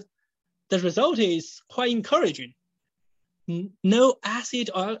the result is quite encouraging. No acid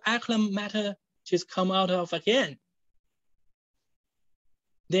or alkaline matter just come out of again.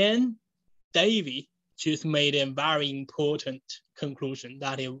 Then David just made a very important conclusion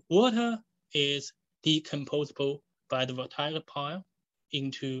that if water is decomposable by the volatile pile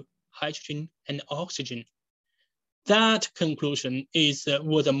into hydrogen and oxygen. That conclusion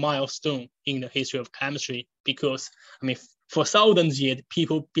was a milestone in the history of chemistry because, for thousands of years,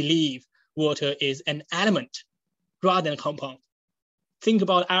 people believe water is an element rather than a compound. Think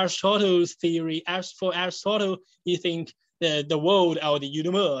about Aristotle's theory. For Aristotle, you think the world or the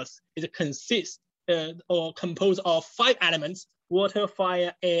universe consists or composed of 5 elements: water,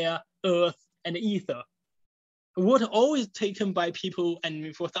 fire, air, earth, and ether. Water always taken by people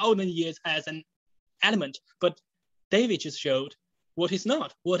and for thousands of years as an element, but David just showed what is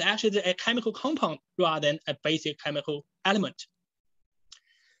not. What actually is a chemical compound rather than a basic chemical element.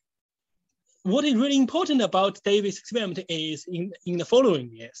 what is really important about David's experiment is in the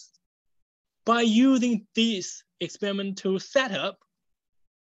following years. By using this experimental setup,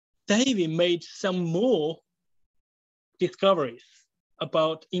 David made some more discoveries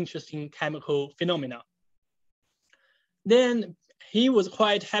about interesting chemical phenomena. Then he was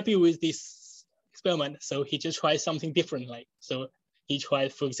quite happy with this experiment, so he just tried something differently. So he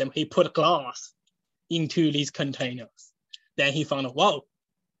tried, for example, he put glass into these containers. Then he found, wow,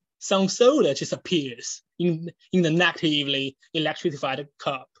 some soda just appears in the negatively electrified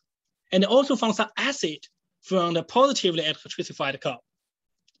cup, and also found some acid from the positively electrified cup.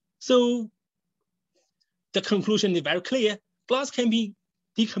 So the conclusion is very clear. Glass can be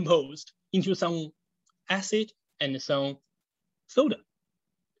decomposed into some acid and some soda.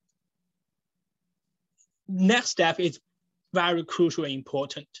 Next step is very crucial and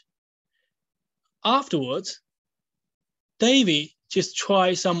important. Afterwards, David just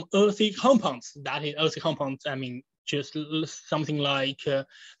try some earthy compounds. That is earthy compounds, I mean, just something like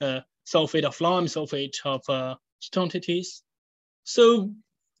sulfate of lime, sulfate of strontitis. So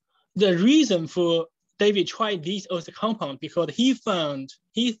the reason for David tried these earthy compounds because he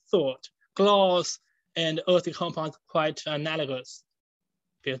thought glass and earthy compounds quite analogous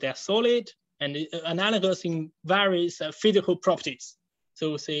because they're solid and analogous in various physical properties.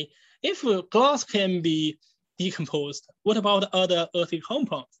 So say, if glass can be decomposed, what about other earthy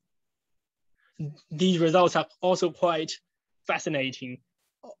compounds? These results are also quite fascinating.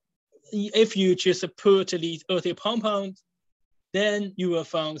 If you just put these earthy compounds, then you will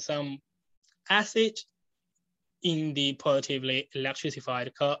find some acid in the positively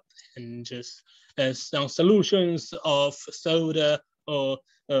electrified cup and just some solutions of soda or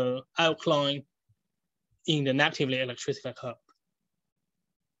alkaline in the negatively electrified cup.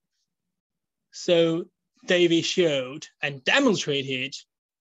 So David showed and demonstrated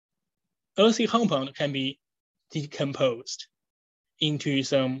earthy compound can be decomposed into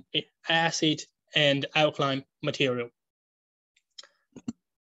some acid and alkaline material.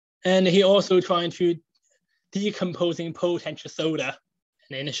 And he also tried to decomposing potential soda.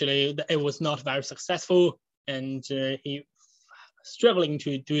 And initially it was not very successful and he struggling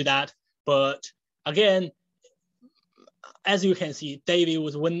to do that. But again, as you can see, David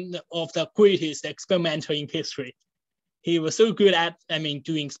was one of the greatest experimenters in history. He was so good at,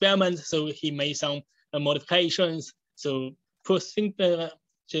 doing experiments. So he made some modifications. So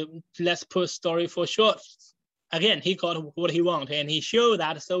let's put story for short. Again, he got what he wanted, and he showed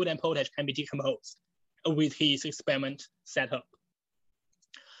that soda and potash can be decomposed with his experiment setup.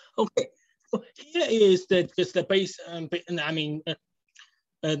 Okay, so here is just the base.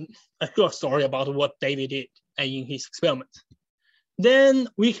 A short story about what David did in his experiment. Then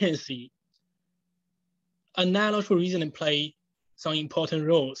we can see analogical reasoning play some important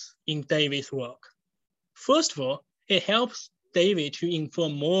roles in David's work. First of all, it helps David to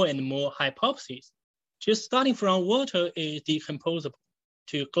inform more and more hypotheses. Just starting from water is decomposable,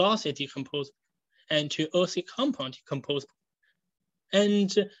 to glass is decomposable, and to earthy compound decomposable.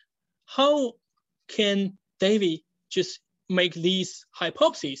 And how can David just make these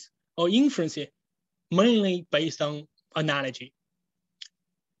hypotheses or inferences mainly based on analogy?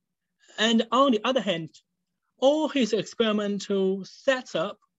 And on the other hand, all his experimental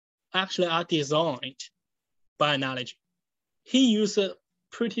setup actually are designed by analogy. He used a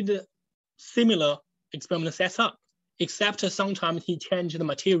pretty similar experimental setup, except sometimes he changed the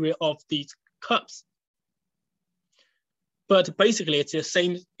material of these cups. But basically, it's the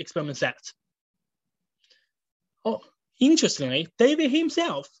same experiment set. Oh, interestingly, David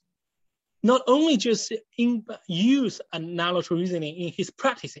himself not only just use analogical reasoning in his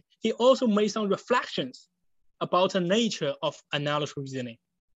practice, he also made some reflections about the nature of analogical reasoning.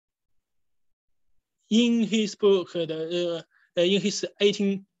 In his book, in his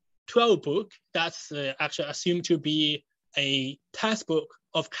 1812 book, that's actually assumed to be a textbook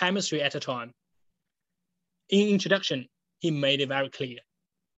of chemistry at the time. In introduction, he made it very clear.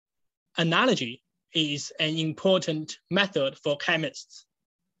 Analogy is an important method for chemists,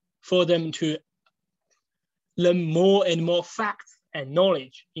 for them to learn more and more facts and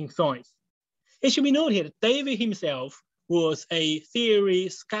knowledge in science. It should be noted, David himself was a theory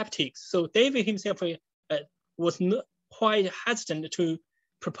skeptic. So David himself was quite hesitant to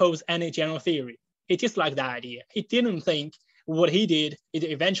propose any general theory. He disliked the idea. He didn't think what he did is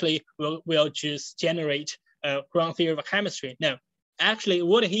eventually will just generate a ground theory of chemistry. No, actually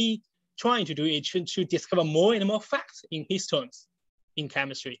what he trying to do is to discover more and more facts in his terms in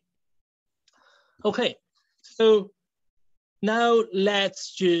chemistry. Okay, so now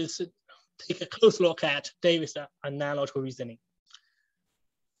let's just take a close look at David's analogical reasoning.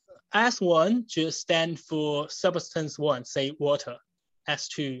 S1 just stands for substance 1, say water,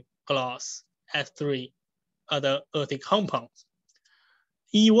 S2 glass, S3 other earthy compounds.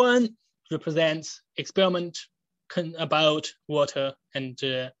 E1 represents experiment about water, and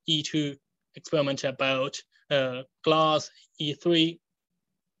E2 experiment about glass, E3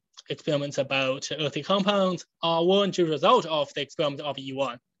 experiments about earthy compounds, R1 the result of the experiment of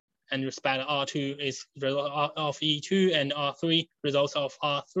E1, and respect R2 is result of E2, and R3 results of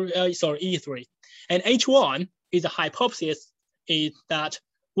E3. And H1 is a hypothesis is that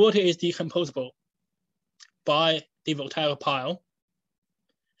water is decomposable by the volatile pile,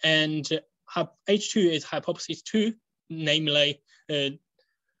 and H2 is hypothesis 2, namely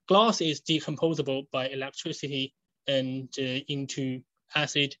glass is decomposable by electricity and into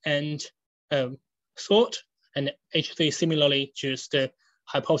acid and salt, and H3 similarly just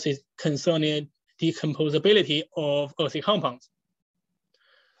hypothesis concerning decomposability of earthy compounds.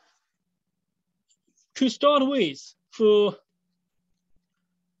 To start with, for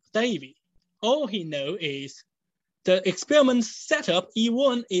David, all he knows is the experiment setup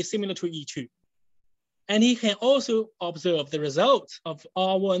E1 is similar to E2. And he can also observe the results of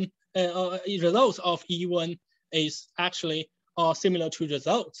R1, results of E1 is actually are similar to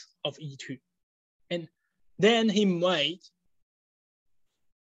results of E2. And then he made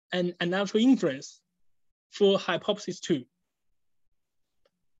an analytical inference for hypothesis 2.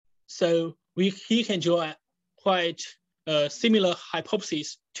 So he can draw quite a similar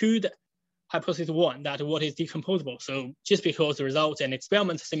hypothesis to the hypothesis 1, that what is decomposable. So just because the results and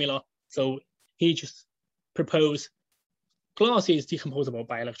experiments are similar, so he just proposed glass is decomposable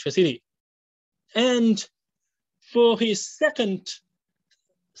by electricity. And for his second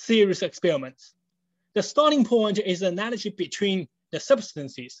series experiments, the starting point is an analogy between the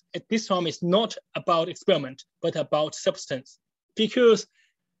substances. At this time, it's not about experiment, but about substance, because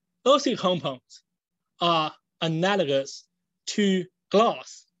earthy compounds are analogous to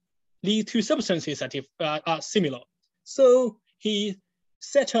glass. These two substances are similar. So he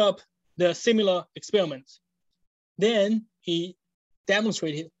set up the similar experiments. Then he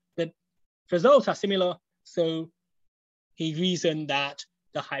demonstrated that results are similar. So he reasoned that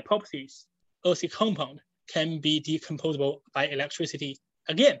the hypothesis, earthy compound, can be decomposable by electricity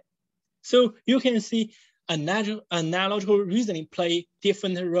again. So you can see analogical reasoning play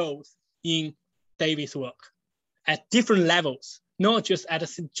different roles in David's work at different levels, not just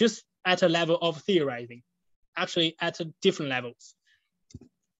at a level of theorizing, actually at different levels.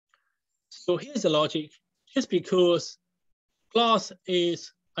 So here's the logic. Just because glass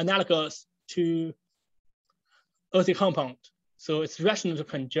is analogous to earthy compound, so it's rational to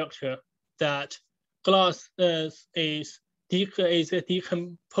conjecture that glass is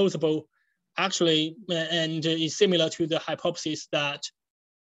decomposable actually, and is similar to the hypothesis that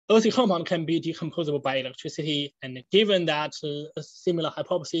earthy compound can be decomposable by electricity. And given that a similar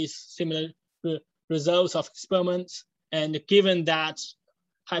hypothesis, similar results of experiments, and given that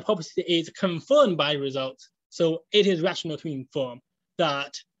hypothesis is confirmed by results, so it is rational to infer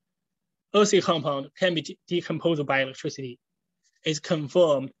that earthy compound can be decomposable by electricity, is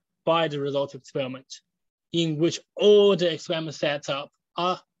confirmed by the result of experiment, in which all the experiment sets up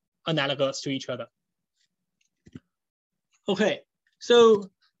are analogous to each other. Okay, so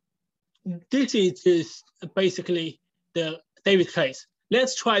this is just basically the David's case.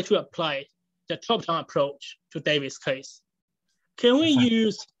 Let's try to apply the top-down approach to David's case. Can we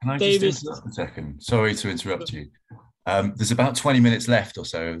use David's... Just interrupt a second? Sorry to interrupt you. There's about 20 minutes left or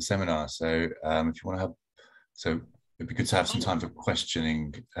so of the seminar. So if you want to have, so it'd be good to have some time for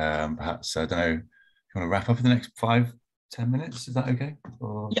questioning. Perhaps, I don't know, if you want to wrap up in the next 5-10 minutes, is that okay?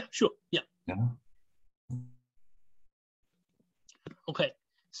 Or... Yeah, sure, yeah. Yeah. Okay,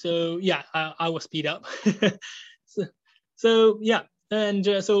 so yeah, I will speed up. so yeah,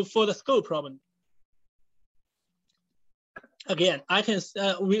 and so for the scope problem, again,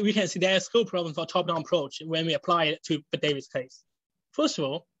 we can see there is scope problem for top-down approach when we apply it to David's case. First of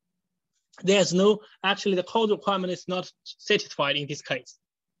all, there's actually the causal requirement is not satisfied in this case.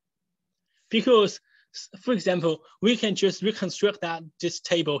 Because, for example, we can just reconstruct this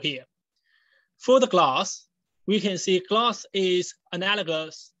table here. For the glass, we can see glass is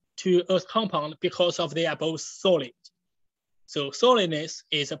analogous to earth compound because of they are both solid. So solidness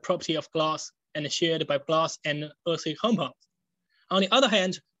is a property of glass and shared by glass and earthy compounds. On the other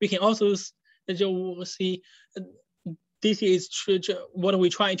hand, we can also see this is what we're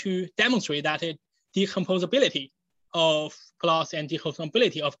trying to demonstrate, that it decomposability of glass and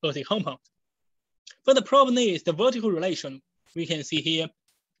decomposability of earthy compounds. But the problem is the vertical relation we can see here.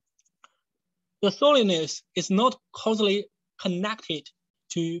 The solidness is not causally connected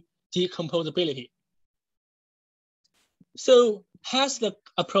to decomposability. So Hesse's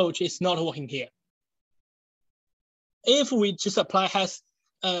approach is not working here. If we just apply Hesse's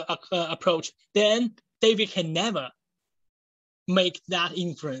approach, then David can never make that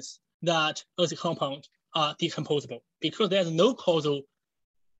inference that earthy compounds are decomposable, because there's no causal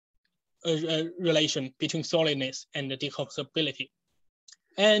relation between solidness and the decomposability.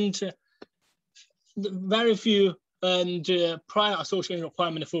 And very few prior association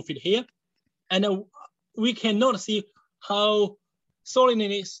requirements fulfilled here. And we cannot see how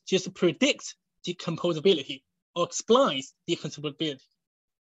solidness just predicts decomposability or explains decomposability,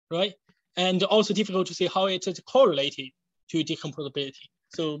 right? And also difficult to see how it is correlated to decomposability.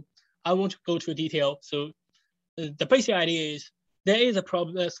 So I won't go to detail. So the basic idea is there is a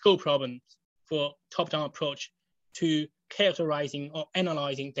problem, scope problem for top-down approach to characterizing or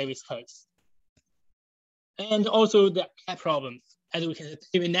analyzing David's case. And also the problems, as we can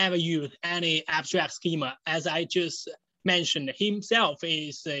see, he never use any abstract schema. As I just mentioned, himself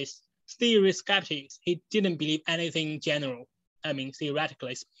is a theory skeptic. He didn't believe anything general, I mean,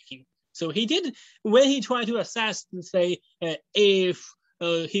 theoretically speaking. So he did, when he tried to assess, say, if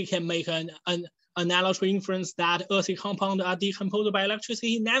he can make an analogical inference that earthy compounds are decomposed by electricity,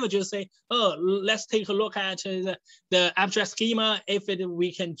 he never just say, oh, let's take a look at the abstract schema, if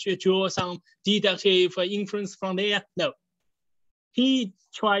we can draw some deductive inference from there. No, he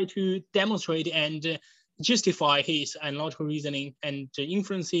tried to demonstrate and justify his analogical reasoning and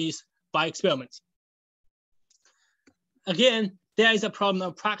inferences by experiments. Again, there is a problem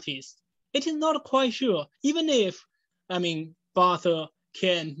of practice. It is not quite sure, even if, I mean, Bartha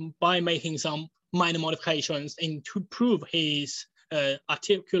can, by making some minor modifications and to prove his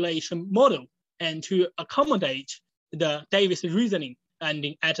articulation model and to accommodate the Davis reasoning and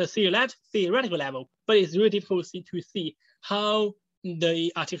at a theoretical level, but it's really difficult to see how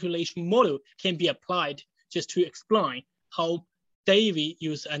the articulation model can be applied just to explain how Davis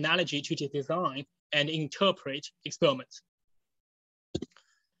used analogy to design and interpret experiments.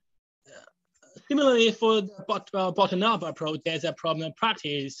 Similarly, for the bottom-up approach, there's a problem of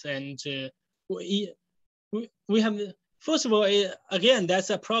practice, and we have, first of all, again, that's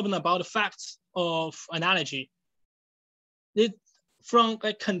a problem about the facts of analogy. From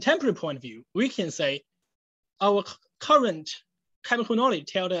a contemporary point of view, we can say our current chemical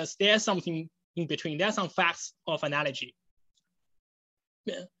knowledge tells us there's something in between. There's some facts of analogy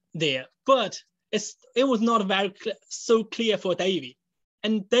there, but it was not very so clear for Davis.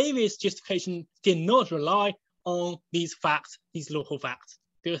 And Davis' justification did not rely on these facts, these local facts,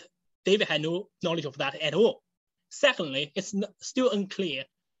 because David had no knowledge of that at all. Secondly, it's still unclear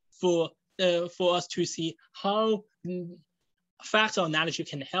for us to see how facts of analogy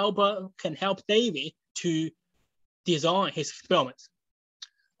can help David to design his experiments.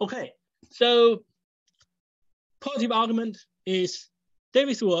 Okay, so positive argument is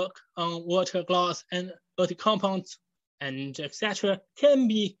David's work on water, glass, and earthy compounds and etc. can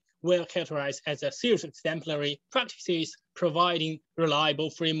be well characterized as a series of exemplary practices providing reliable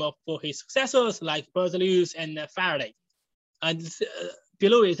framework for his successors like Berzelius and Faraday. And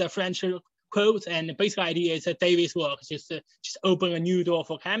below is a French quote, and the basic idea is that David's work just open a new door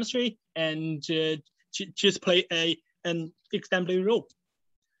for chemistry and just play an exemplary role.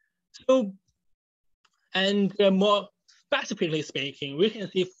 So, and more specifically speaking, we can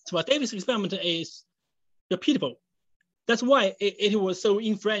see what David's experiment is repeatable. That's why it was so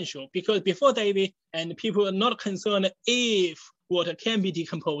influential, because before David, and people are not concerned if water can be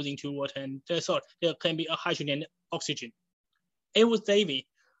decomposed into water and there can be a hydrogen and oxygen. It was David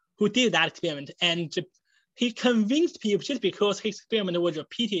who did that experiment, and he convinced people just because his experiment was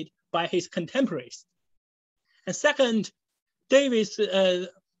repeated by his contemporaries. And second, David's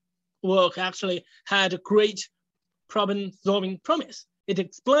work actually had a great problem-solving promise. It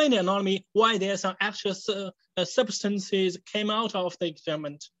explained the anomaly, why there are some actual substances came out of the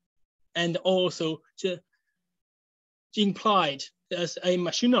experiment, and also implied as a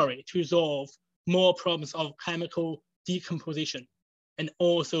machinery to resolve more problems of chemical decomposition, and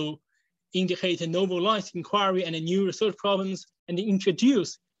also indicate a novel lines of inquiry and new research problems, and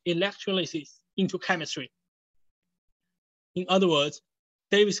introduce electrolysis into chemistry. In other words,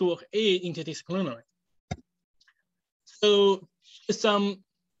 David's work is interdisciplinary. So some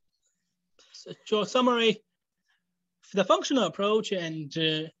short summary, the functional approach and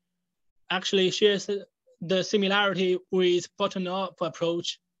actually shares the similarity with bottom-up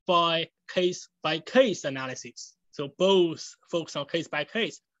approach by case-by-case analysis. So both focus on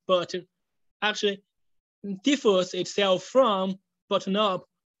case-by-case, but actually differs itself from bottom-up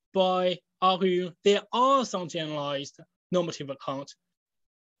by arguing there are some generalized normative accounts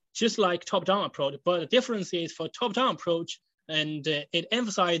just like top-down approach, but the difference is for top-down approach, and it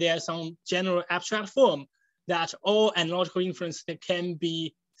emphasizes there's some general abstract form that all analogical inference that can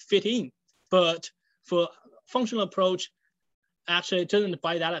be fit in. But for functional approach, actually doesn't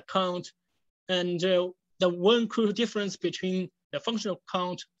by that account. And the one crucial difference between the functional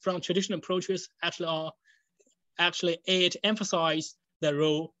account from traditional approaches actually it emphasizes the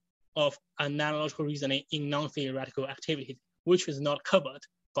role of analogical reasoning in non-theoretical activities, which is not covered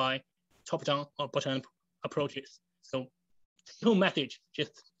by top-down or bottom-up approaches. So whole message,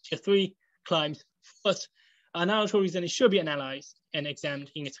 just 3 claims. First, analogical reasoning should be analyzed and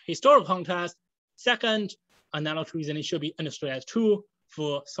examined in its historical context. Second, analogical reasoning should be understood as a tool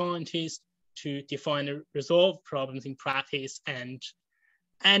for scientists to define and resolve problems in practice, and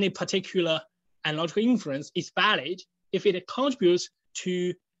any particular analogical inference is valid if it contributes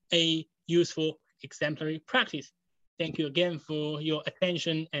to a useful exemplary practice. Thank you again for your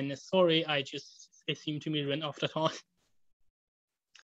attention, and sorry, it seemed to me run off the time.